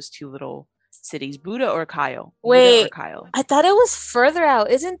one of those two little cities, Buda or Kyle. Buda or Wait, Kyle. I thought it was further out.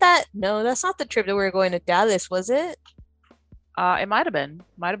 Isn't that? No, that's not the trip that we were going to Dallas, was it? It might have been.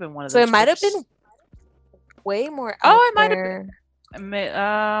 Might have been one of So those it might have trips. been way more Oh, out it might have there.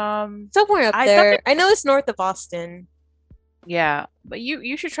 been. Somewhere up I thought there. it I know was, it's north of Austin. yeah, but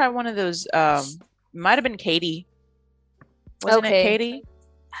you should try one of those. Might have been Katie. Wasn't it Okay. Katie?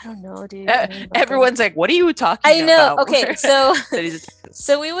 I don't know, dude. I don't know about Everyone's like, "What are you that. talking I know. about?" Okay, so Cities.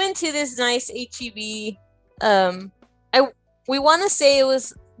 so we went to this nice HEB. I we want to say it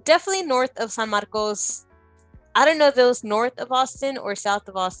was definitely north of San Marcos. I don't know if it was north of Austin or south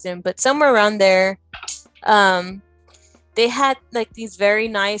of Austin, but somewhere around there. They had like these very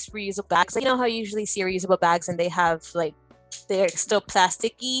nice reusable bags. Like, you know how you usually see reusable bags and they have like they're still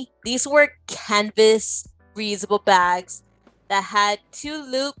plasticky. These were canvas reusable bags that had two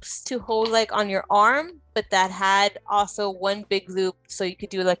loops to hold like on your arm, but that had also one big loop so you could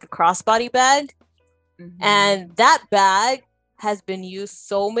do like a crossbody bag. Mm-hmm. And that bag has been used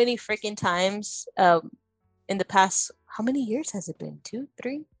so many freaking times in the past. How many years has it been? 2,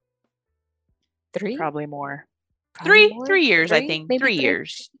 3? 3? Probably more. Probably more. 3 years, Three? I think. Maybe 3 three?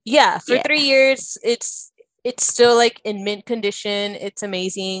 years. Yeah, for Yeah. 3 years, it's still like in mint condition. It's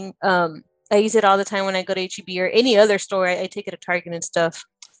amazing. I use it all the time when I go to HEB or any other store. I take it to Target and stuff.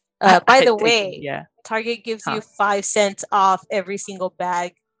 By the way, Yeah. Target gives you 5 cents off every single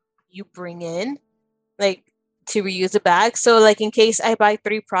bag you bring in, like to reuse a bag. So like in case I buy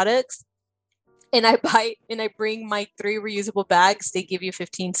 3 products and I bring my 3 reusable bags, they give you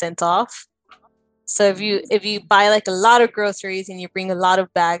 15 cents off. So if you buy like a lot of groceries and you bring a lot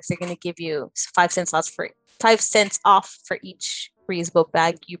of bags, they're gonna give you 5 cents off for each reusable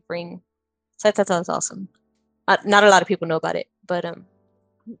bag you bring. So I thought that was awesome. Not a lot of people know about it, but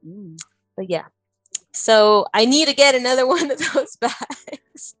yeah. So I need to get another one of those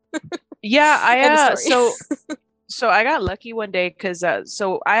bags. Yeah, so I got lucky one day because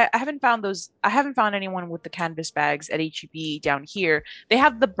so I haven't found anyone with the canvas bags at HEB down here. They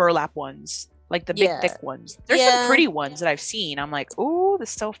have the burlap ones. like the big Yeah. thick ones. There's Yeah. some pretty ones that I've seen. I'm like, oh, this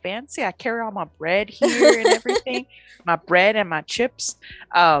is so fancy. I carry all my bread here and everything, my bread and my chips.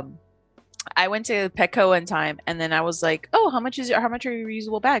 I went to Petco one time, and then I was like, "Oh, how much are your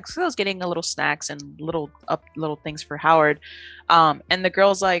reusable bags?" So I was getting a little snacks and little things for Howard. And the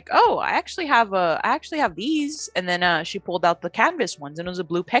girl's like, "Oh, I actually have these." And then she pulled out the canvas ones, and it was a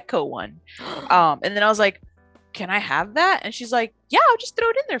blue Petco one. And then I was like, "Can I have that?" And she's like, "Yeah, I'll just throw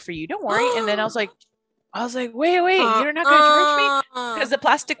it in there for you. Don't worry." And then I was like, wait, you're not gonna charge me? Because the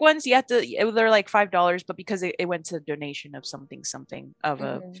plastic ones, you have to, they're like $5, but because it went to donation of something of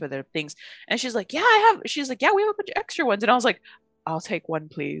for their things. And she's like, yeah, she's like, yeah, we have a bunch of extra ones. And I was like, I'll take one,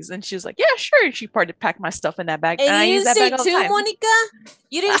 please. And she's like, yeah, sure. And she packed my stuff in that bag. And I you use didn't that say bag all the two, time. Monica?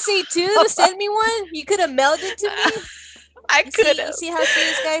 You didn't say two to send me one? You could have mailed it to me. I could have. You see how she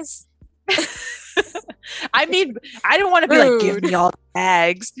is, guys? I mean, I don't want to be like, give me all the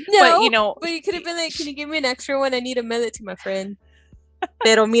bags. No, but you know, but you could have been like, can you give me an extra one? I need to mail it to my friend.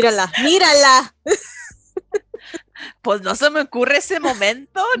 Pero mírala. Pues no se me ocurre ese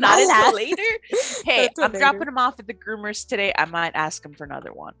momento. Not until later. Hey, I'm dropping them off at the groomers today. I might ask them for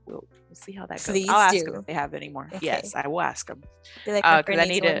another one. We'll see how that goes. Please I'll ask them if they have any more. Okay. Yes, I will ask them. Like my friend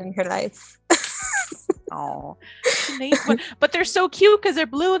needs one in her life. Oh, but they're so cute because they're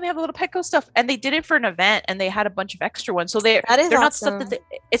blue and they have a little Petco stuff, and they did it for an event and they had a bunch of extra ones. So they're not stuff that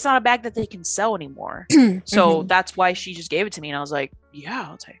it's not a bag that they can sell anymore. So that's why she just gave it to me, and I was like, yeah,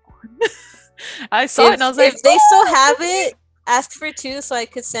 I'll take one. I saw it and I was like, if they still have it, ask for two so I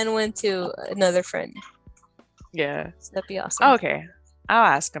could send one to another friend. Yeah, so that'd be awesome. Okay, I'll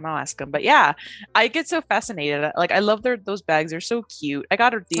ask them. But yeah, I get so fascinated. Like, I love those bags. They're so cute. I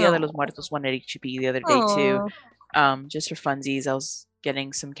got a Dia de los Muertos one at HEB the other day too. Just for funsies. I was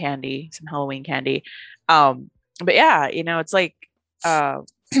getting some Halloween candy. But yeah, it's like,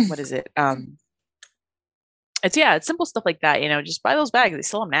 what is it? It's simple stuff like that. Just buy those bags. They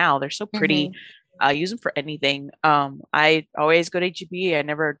sell them now. They're so pretty. Use them for anything. I always go to HEB. I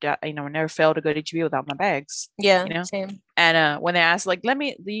never fail to go to HEB without my bags. Yeah, same. And when they ask, like, do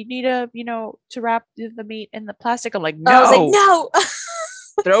you need to wrap the meat in the plastic? I'm like, no. I was like, no.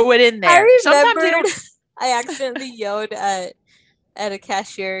 Throw it in there. I Sometimes they don't. I accidentally yelled at a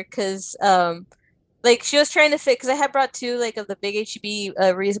cashier because like she was trying to fit, because I had brought two like of the big HEB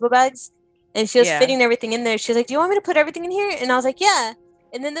reusable bags, and she was fitting everything in there. She was like, do you want me to put everything in here? And I was like, yeah.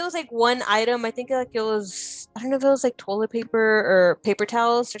 And then there was like one item, I think like it was, I don't know if it was like toilet paper or paper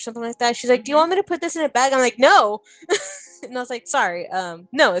towels or something like that. She's like, do you want me to put this in a bag? I'm like, no. And I was like, sorry,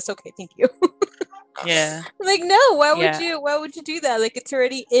 no, it's okay, thank you. Yeah. I'm like, no, why would you do that? Like, it's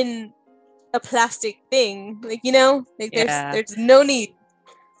already in a plastic thing, like, like there's no need.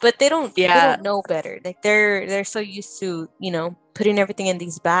 But they don't know better. Like, they're so used to putting everything in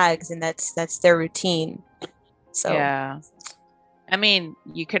these bags, and that's their routine. So yeah, I mean,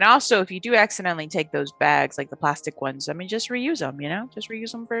 you can also, if you do accidentally take those bags, like the plastic ones, I mean, just reuse them. Just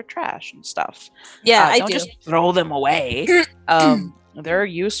reuse them for trash and stuff. Yeah, I don't do. Just throw them away. They're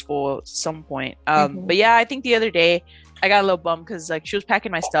useful at some point. But yeah, I think the other day I got a little bummed because like she was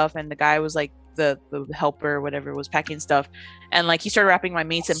packing my stuff, and the guy was like, the helper or whatever was packing stuff, and like he started wrapping my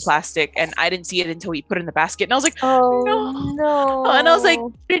meats in plastic, and I didn't see it until he put it in the basket, and I was like, oh no. And I was like,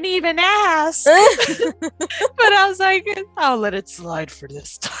 didn't even ask. But I was like, I'll let it slide for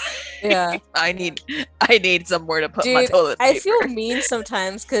this time. Yeah. I need somewhere to put my toilet paper. I feel mean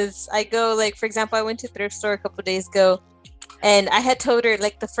sometimes because I go, like, for example, I went to thrift store a couple days ago, and I had told her,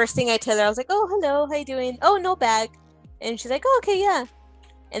 like, the first thing I tell her, I was like, oh, hello, how you doing? Oh, no bag. And she's like, oh, okay, yeah.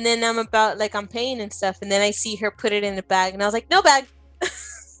 And then I'm paying and stuff, and then I see her put it in the bag, and I was like, no bag.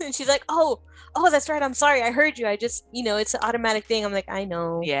 And she's like, oh, that's right, I'm sorry, I heard you, I just, it's an automatic thing. I'm like, I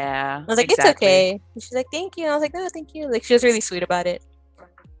know. Yeah. I was like, exactly. It's okay. And she's like, thank you. And I was like, no, thank you. Like, she was really sweet about it.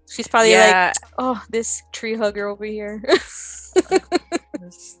 She's probably like, oh, this tree hugger over here.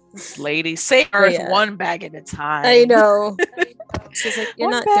 this lady, save Earth one bag at a time. I know. She's like, you're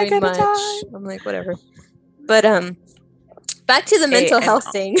not doing much. I'm like, whatever. But back to the mental health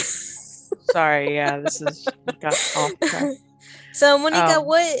thing. Sorry, yeah, this is got off track. So, Monica,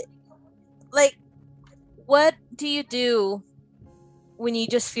 what do you do when you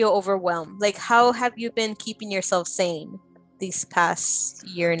just feel overwhelmed? Like, how have you been keeping yourself sane these past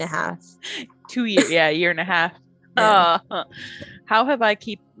year and a half? 2 years, year and a half. Yeah. How have I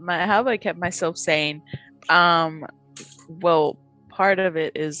kept myself sane? Well, part of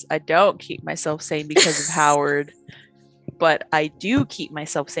it is I don't keep myself sane because of Howard, but I do keep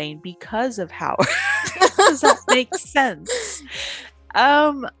myself sane because of Howard. Does that make sense?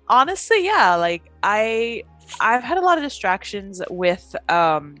 Honestly, yeah. Like I've had a lot of distractions with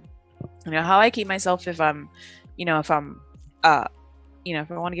You know how I keep myself if I'm, if I'm, uh,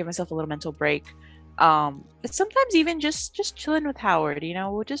 if I want to give myself a little mental break. It's sometimes even just chilling with Howard.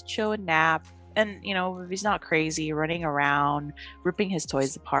 We'll just chill and nap, and if he's not crazy, running around, ripping his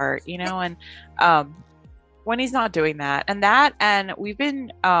toys apart. And when he's not doing that, and we've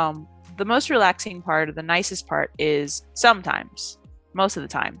been the most relaxing part, or the nicest part, is sometimes, most of the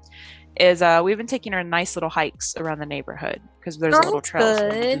time, is we've been taking our nice little hikes around the neighborhood because there's a little trail, so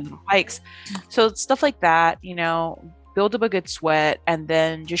we do little hikes. So stuff like that, build up a good sweat, and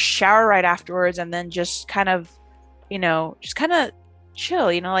then just shower right afterwards, and then just kind of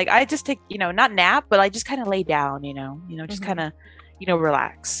chill. Like I just take, not nap, but I just kind of lay down, just kind of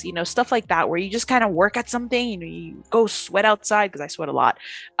relax, stuff like that, where you just kind of work at something, you go sweat outside, because I sweat a lot,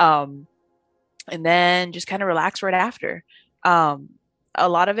 and then just kind of relax right after. A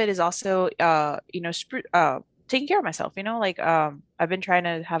lot of it is also taking care of myself, like I've been trying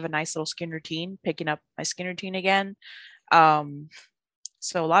to have a nice little skin routine, picking up my skin routine again.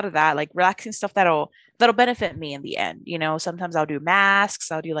 So a lot of that, like relaxing stuff that'll benefit me in the end. Sometimes I'll do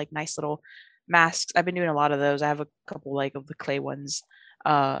masks, I'll do like nice little masks. I've been doing a lot of those. I have a couple like of the clay ones,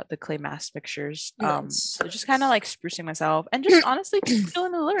 the clay mask pictures. So just kind of like sprucing myself, and just honestly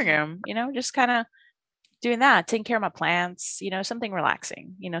chilling in the living room, just kind of doing that, taking care of my plants, something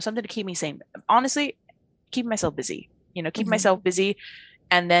relaxing, something to keep me sane. Honestly, keep myself busy, keep myself busy,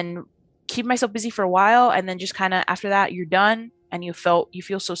 and then keep myself busy for a while, and then just kind of after that you're done, and you feel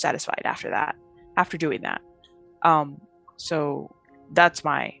so satisfied after doing that. So that's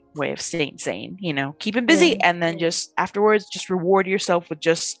my way of staying sane, keeping busy, and then just afterwards just reward yourself with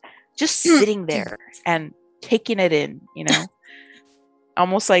just sitting there and taking it in,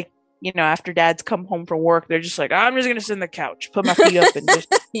 almost like, after dads come home from work, they're just like, I'm just gonna sit on the couch, put my feet up, and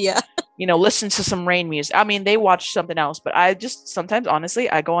just listen to some rain music. I mean, they watch something else, but I just sometimes, honestly,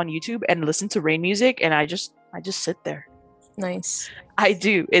 I go on YouTube and listen to rain music, and I just sit there. Nice. I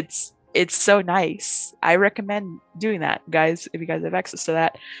do. It's so nice. I recommend doing that, guys, if you guys have access to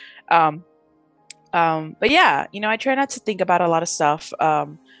that. But yeah, I try not to think about a lot of stuff,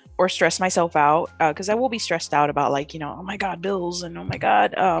 or stress myself out, because I will be stressed out about, like, oh my god, bills, and oh my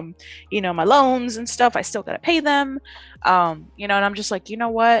god, my loans and stuff, I still gotta pay them, and I'm just like,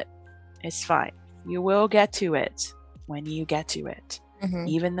 what, it's fine, you will get to it when you get to it.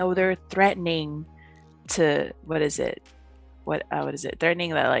 Even though they're threatening to, what is it,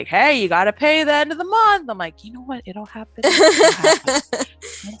 threatening that, like, hey, you gotta pay the end of the month. I'm like, you know what, it'll happen.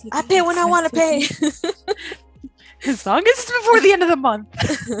 I pay when I want to pay. As long as it's before the end of the month.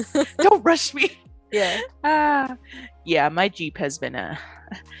 Don't rush me. Yeah. Yeah, my Jeep has been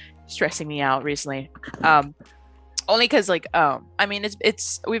stressing me out recently. Only because, like, I mean,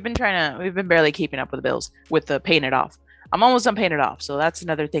 we've been barely keeping up with the bills, with the paying it off. I'm almost done paying it off, so that's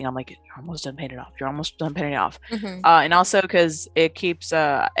another thing. I'm like, you're almost done paying it off. You're almost done paying it off. And also because it keeps,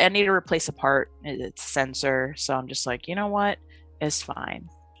 I need to replace a part. It's a sensor, so I'm just like, you know what? It's fine.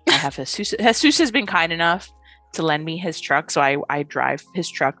 I have Jesus. Jesus has been kind enough to lend me his truck, so I drive his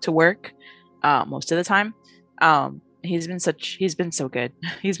truck to work most of the time. He's been so good.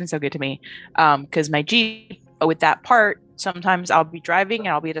 He's been so good to me. Because my Jeep, with that part, sometimes I'll be driving and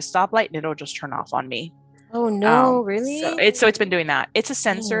I'll be at a stoplight and it'll just turn off on me. Oh no, really? So it's been doing that. It's a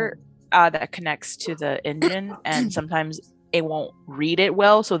sensor that connects to the engine, and sometimes it won't read it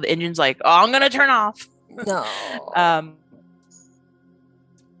well, so the engine's like, oh, I'm gonna turn off. No.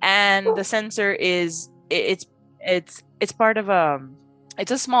 And the sensor is it's part of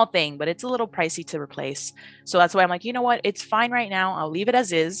it's a small thing, but it's a little pricey to replace. So that's why I'm like, you know what? It's fine right now. I'll leave it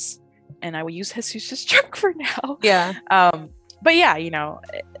as is, and I will use Jesus' truck for now. Yeah. But yeah,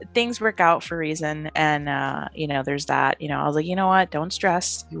 things work out for a reason, and there's that. I was like, you know what? Don't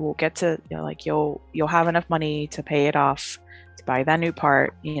stress. You will get to, you'll have enough money to pay it off, to buy that new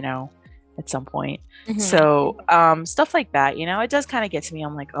part, at some point. So stuff like that, it does kind of get to me.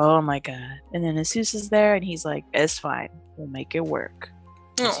 I'm like, oh my god. And then Jesus is there, and he's like, it's fine. We'll make it work.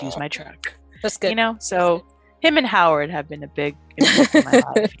 Just use my truck. That's good. So him and Howard have been a big impact in my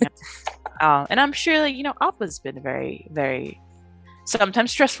life. And I'm sure, Appa's been very, very,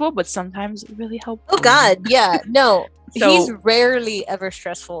 sometimes stressful, but sometimes really helpful. Oh god, yeah. No, so, he's rarely ever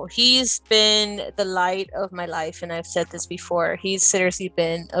stressful. He's been the light of my life, and I've said this before. He's seriously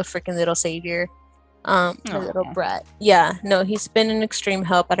been a freaking little savior. A little brat. Yeah, no, he's been an extreme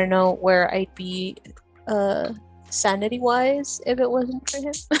help. I don't know where I'd be sanity wise if it wasn't for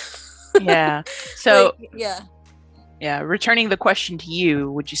him. Yeah. So yeah, returning the question to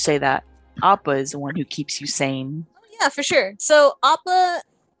you, would you say that Appa is the one who keeps you sane? Oh, yeah, for sure. So Appa,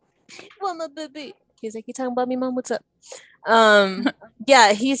 well, my baby, he's like, you talking about me, mom? What's up?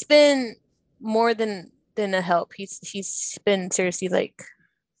 Yeah, he's been more than a help. He's been seriously like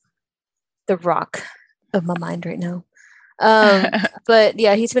the rock of my mind right now. But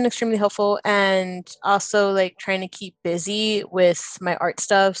yeah, he's been extremely helpful, and also like trying to keep busy with my art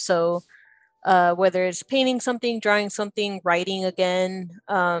stuff. So whether it's painting something, drawing something, writing again,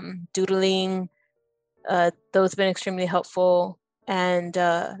 doodling, those have been extremely helpful. And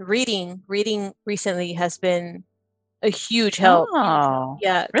reading recently has been a huge help. Oh,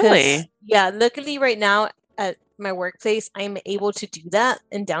 Yeah, because really? yeah, luckily right now at my workplace, I'm able to do that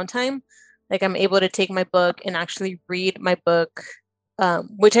in downtime. Like I'm able to take my book and actually read my book,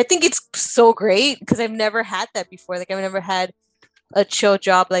 which I think it's so great because I've never had that before. Like I've never had a chill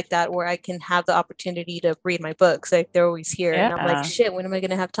job like that where I can have the opportunity to read my books. Like they're always here, and I'm like, Yeah. shit, when am I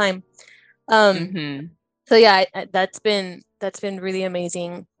gonna have time? Um, Mm-hmm. so yeah, that's been really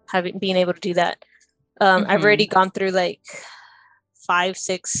amazing having being able to do that. I've Mm-hmm. already gone through like 5,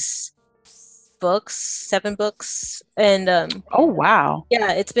 6 books, 7 books, and Oh, wow.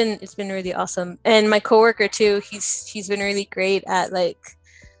 yeah, it's been really awesome. And my coworker too, he's been really great at like,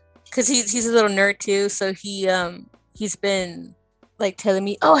 because he's a little nerd too, so he's been like telling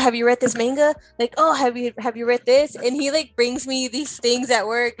me, oh, have you read this manga? Like, oh, have you read this? And he like brings me these things at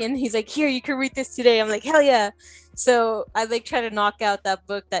work, and he's like, here, you can read this today. I'm like, hell yeah. So I like try to knock out that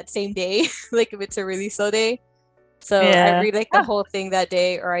book that same day, like if it's a really slow day. So I Yeah. read like the whole thing that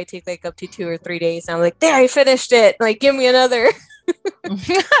day, or I take like up to 2 or 3 days. And I'm like, there, I finished it. Like, give me another.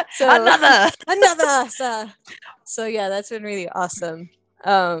 So Another. another. So yeah, that's been really awesome.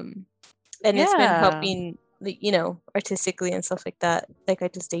 And it's been Yeah. helping, like, artistically and stuff like that. Like I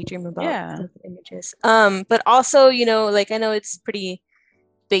just daydream about Yeah. the images. But also, like I know it's pretty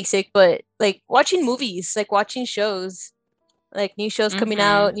basic, but like watching movies, like watching shows, like new shows coming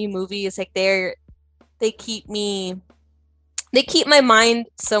Mm-hmm. out, new movies, like they keep my mind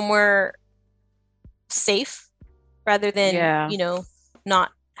somewhere safe rather than, Yeah.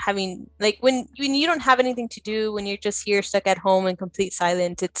 not having, like, when you don't have anything to do, when you're just here stuck at home in complete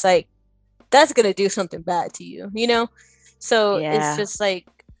silence, it's like that's gonna do something bad to you. So it's Yeah. just like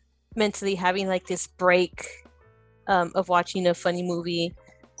mentally having like this break, of watching a funny movie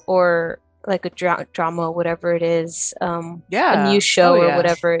or like a drama, whatever it is, a new Yeah. show Oh, or yeah.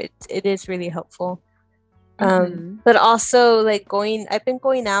 whatever. It is really helpful. Mm-hmm. But also like I've been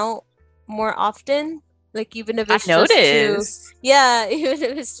going out more often, like even if I it's just to, noticed. yeah, even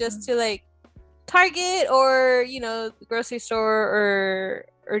if it's just to like Target or the grocery store,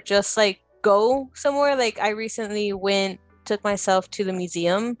 or just like go somewhere. Like I recently took myself to the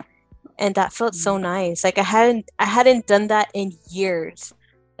museum, and that felt so nice. Like I hadn't done that in years.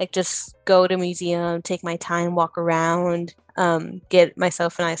 Like just go to museum, take my time, walk around, get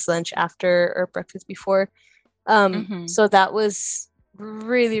myself a nice lunch after or breakfast before. Mm-hmm. So that was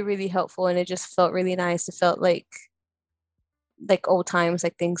really, really helpful, and it just felt really nice. It felt like old times,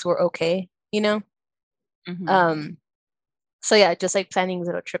 like things were okay. Mm-hmm. Um, so yeah, just like planning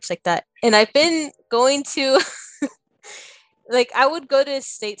little trips like that. And I've been going to like I would go to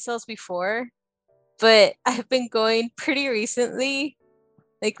estate sales before, but I've been going pretty recently,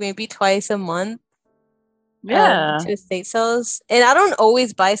 like maybe twice a month, Yeah. to estate sales. And I don't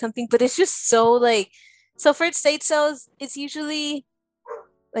always buy something, but it's just so like, so for estate sales, it's usually,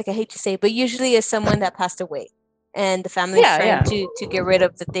 like, I hate to say it, but usually it's someone that passed away, and the family's Yeah. trying Yeah. to get rid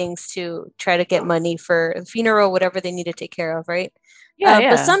of the things to try to get money for a funeral, whatever they need to take care of, right? Yeah.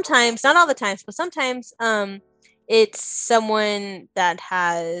 But Yeah. sometimes, not all the times, but sometimes, it's someone that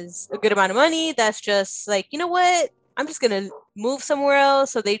has a good amount of money that's just like, you know what, I'm just gonna move somewhere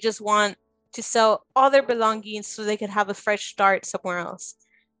else. So they just want to sell all their belongings so they could have a fresh start somewhere else.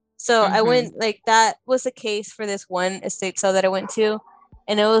 So I Mm-hmm. went, like, that was the case for this one estate sale that I went to,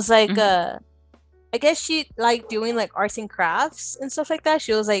 and it was like, Mm-hmm. I guess she liked doing like arts and crafts and stuff like that.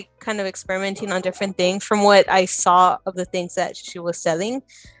 She was like kind of experimenting on different things from what I saw of the things that she was selling.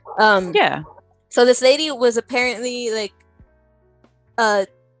 Um, Yeah. so this lady was apparently like uh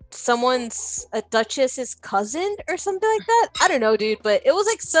someone's, a duchess's cousin or something like that. I don't know, dude, but it was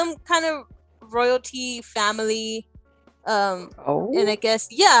like some kind of royalty family. And I Oh. guess,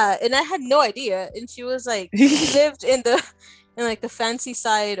 yeah, and I had no idea. And she was like, she lived in like the fancy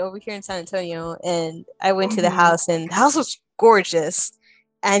side over here in San Antonio, and I went to the Mm-hmm. house, and the house was gorgeous,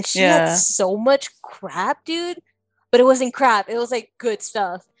 and she had Yeah. so much crap, dude. But it wasn't crap, it was like good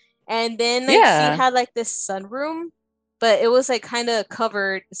stuff. And then like she Yeah. had like this sunroom, but it was like kind of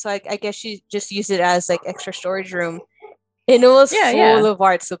covered, so I guess she just used it as like extra storage room, and it was Yeah. full Yeah. of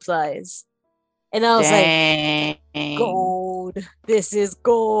art supplies. And I was like, Dang. gold. This is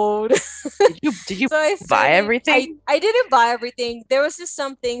gold. Did you So I buy started. everything? I didn't buy everything. There was just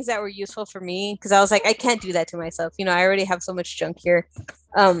some things that were useful for me because I was like, I can't do that to myself. You know, I already have so much junk here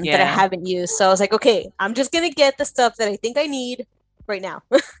that I Yeah. haven't used. So I was like, okay, I'm just gonna get the stuff that I think I need right now.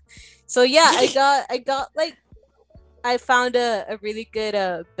 So yeah, I got like I found a really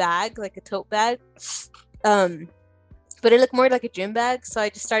good bag, like a tote bag. Um, but it looked more like a gym bag. So I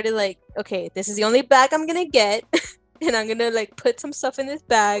just started like, okay, this is the only bag I'm gonna get, and I'm gonna like put some stuff in this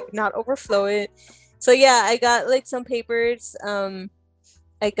bag, not overflow it. So yeah, I got like some papers.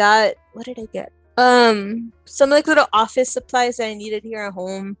 I got what did I get? Some like little office supplies that I needed here at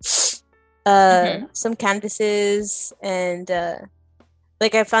home. Some canvases and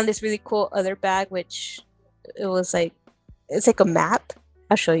like I found this really cool other bag, which it was like it's like a map.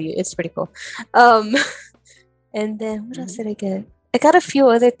 I'll show you. It's pretty cool. And then what else did I get? I got a few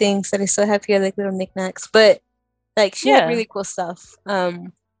other things that I still have here, like little knickknacks. But like she had really cool stuff.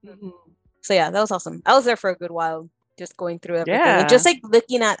 So yeah, that was awesome. I was there for a good while, just going through everything and just like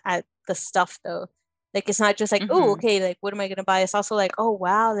looking at the stuff though. Like it's not just like, oh, okay, like what am I gonna buy? It's also like, oh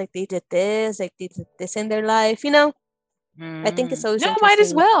wow, like they did this, like they did this in their life, you know? I think it's always might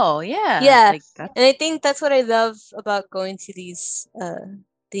as interesting. well. Yeah. Yeah. Like And I think that's what I love about going to these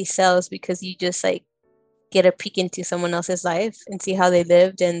sales because you just like get a peek into someone else's life and see how they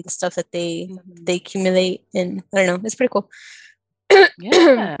lived and the stuff that they accumulate, and I don't know, it's pretty cool.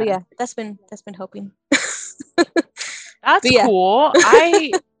 yeah. But yeah, that's been helping. That's yeah. cool.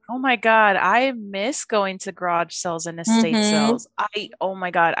 Oh my God, I miss going to garage sales and estate sales. Oh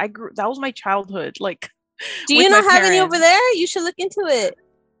my God, that was my childhood. Like, do you not have any over there? You should look into it.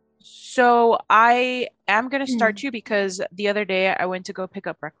 So I am going to start too because the other day I went to go pick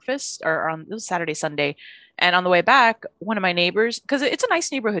up breakfast it was Saturday, Sunday. And on the way back, one of my neighbors, because it's a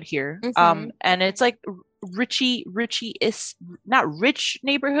nice neighborhood here. And it's like Richie is not rich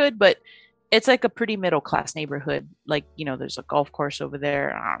neighborhood, but it's like a pretty middle class neighborhood. Like, you know, there's a golf course over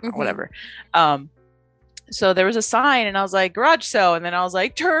there, I don't know, whatever. So there was a sign and I was like, garage sale. And then I was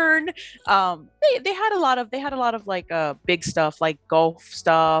like, turn. They had a lot of like big stuff, like golf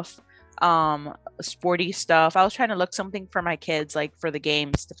stuff, sporty stuff. I was trying to look something for my kids, like for the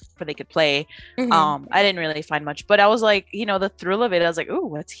games for they could play. I didn't really find much, but I was like, you know, the thrill of it, I was like, ooh,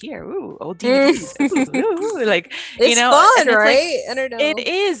 what's here? Ooh, old DVDs. Ooh, like, it's, you know, fun, right? Like, I don't know. It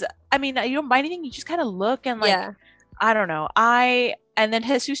is. I mean, you don't buy anything, you just kind of look and like, I don't know. And then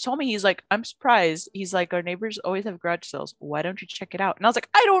Jesus told me, he's like, I'm surprised. He's like, our neighbors always have garage sales. Why don't you check it out? And I was like,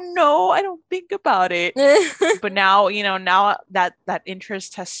 I don't know. I don't think about it. But now, you know, now that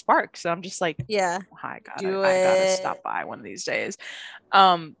interest has sparked. So I'm just like, I gotta stop by one of these days.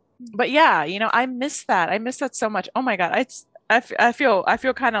 But yeah, you know, I miss that. I miss that so much. Oh my God. I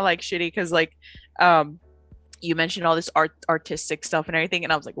feel kind of like shitty because like, you mentioned all this artistic stuff and everything.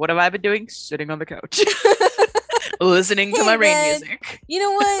 And I was like, what have I been doing? Sitting on the couch. Listening to my rain music. You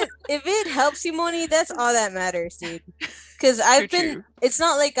know what? If it helps you, Moni, that's all that matters, dude. Because it's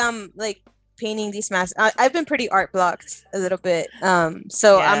not like I'm like painting these masks. I've been pretty art blocked a little bit.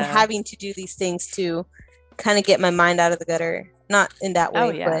 So I'm having to do these things to kind of get my mind out of the gutter. Not in that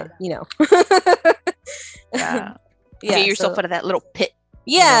way, but you know. Get yourself out of that little pit.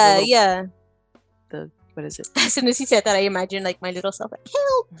 What is it? As soon as you said that, I imagined like my little self like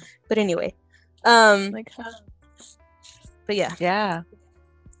help. But anyway. But yeah,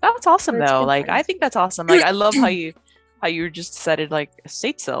 that's awesome though. Like I think that's awesome. Like I love how you just decided like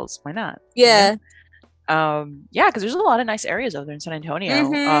estate sales. Why not? Yeah. Because there's a lot of nice areas over there in San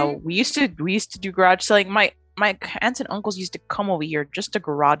Antonio. We used to do garage selling. My aunts and uncles used to come over here just to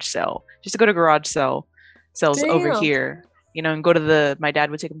garage sale, just to go to garage sales over here. You know, and go to my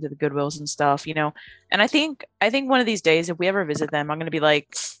dad would take them to the Goodwills and stuff. You know, and I think one of these days if we ever visit them, I'm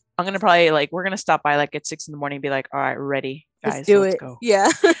gonna probably like we're gonna stop by like at 6 a.m. and be like, all right, we're ready, guys, let's go.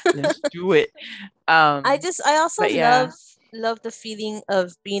 Let's do it. I also love the feeling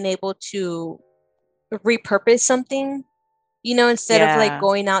of being able to repurpose something, you know, instead of like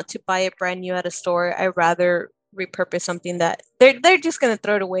going out to buy it brand new at a store. I'd rather repurpose something that they're just gonna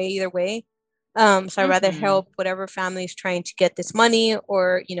throw it away either way. So I'd rather help whatever family is trying to get this money,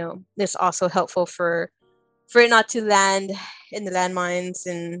 or you know, it's also helpful for it not to land in the landmines,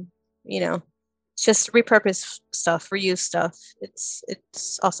 and you know, just repurpose stuff, reuse stuff.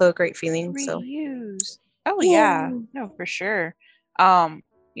 It's also a great feeling. Reuse. No, for sure.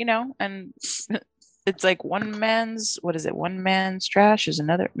 You know, and it's like one man's trash is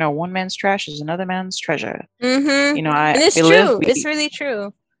another man's treasure. You know, and it's true. It's really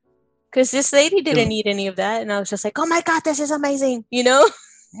true. Because this lady didn't need any of that, and I was just like, oh my God, this is amazing, you know?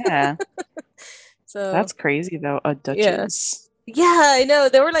 Yeah. So That's crazy though. A duchess. yeah, I know.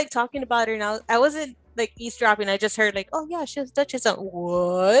 They were like talking about her, and I wasn't like eavesdropping. I just heard like, oh yeah, she was Duchess.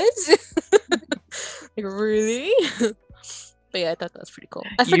 What? Like really? But yeah, I thought that was pretty cool.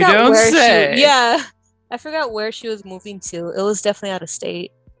 I You forgot don't where say. she. Yeah, I forgot where she was moving to. It was definitely out of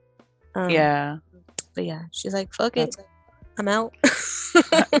state. Yeah. But yeah, she's like, fuck it, That's- I'm out.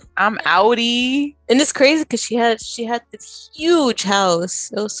 I'm outie. And it's crazy because she had this huge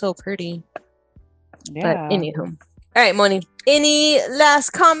house. It was so pretty. Yeah. But anywho, all right, Moni. Any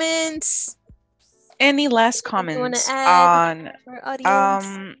last comments? Any last Anything you wanna comments add on for our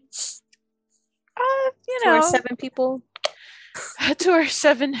audience? you To our know, 7 people. to our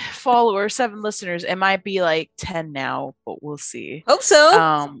 7 followers, 7 listeners. It might be like 10 now, but we'll see. Hope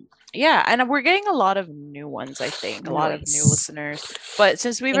so. Yeah, and we're getting a lot of new ones, I think. A lot of new Nice. listeners. But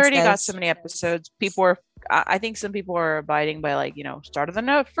since we've Thanks, already got guys. so many episodes, people are I think some people are abiding by like, start of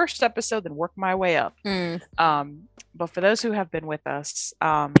the first episode, then work my way up. But for those who have been with us,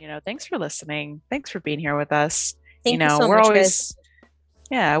 thanks for listening. Thanks for being here with us. Thank you so we're much, always guys.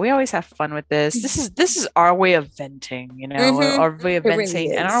 yeah, we always have fun with this. This is our way of venting, Mhm. our way of It really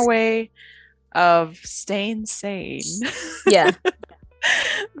venting and is. our way of staying sane. Yeah.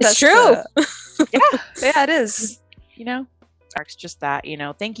 It's That's, true. yeah, it is. It's just that,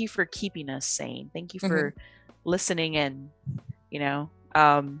 thank you for keeping us sane. Thank you for listening in. It's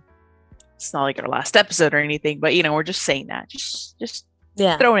not like our last episode or anything, but we're just saying that. Just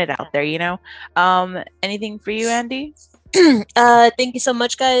Yeah. throwing it out there, Anything for you, Andy? Thank you so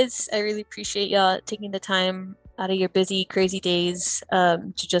much, guys. I really appreciate y'all taking the time out of your busy, crazy days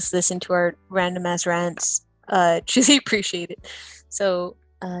to just listen to our random ass rants. Truly appreciate it. So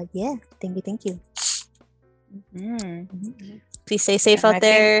yeah, thank you. Please stay safe And out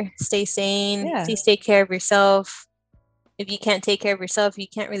there. Stay sane. Yeah. Please take care of yourself. If you can't take care of yourself, you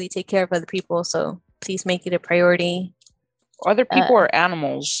can't really take care of other people. So please make it a priority. Other people are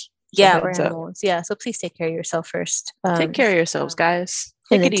animals. So Yeah, we're heads up. animals. Yeah, so please take care of yourself first. Take care of yourselves, guys.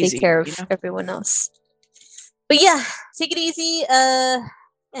 And Take then it easy. take care of everyone else. But yeah, take it easy.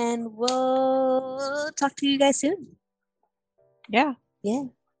 And we'll talk to you guys soon. Yeah. Yeah.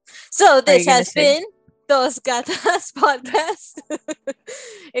 So this gonna has say? been Dos Gatas Podcast.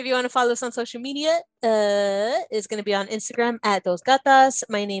 If you want to follow us on social media, it's going to be on Instagram at Dos Gatas.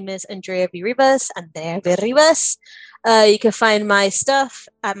 My name is Andrea V. Rivas. Andrea V. Rivas. You can find my stuff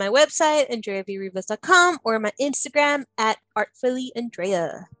at my website, andreavrivas.com, or my Instagram at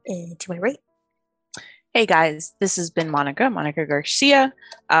artfullyandrea. And to my right. Hey guys, this has been Monica Garcia.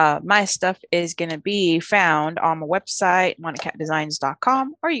 My stuff is going to be found on my website,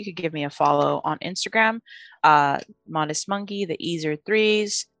 monicatdesigns.com, or you could give me a follow on Instagram, Modest Monkey. The E's are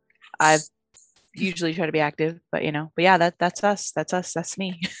 3s. I've usually try to be active, but yeah, that's us. That's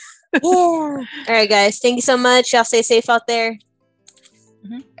me. Yeah. All right, guys. Thank you so much. Y'all stay safe out there.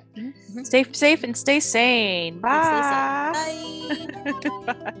 Stay safe and stay sane. Bye. Stay safe.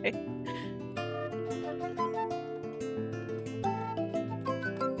 Bye. Bye.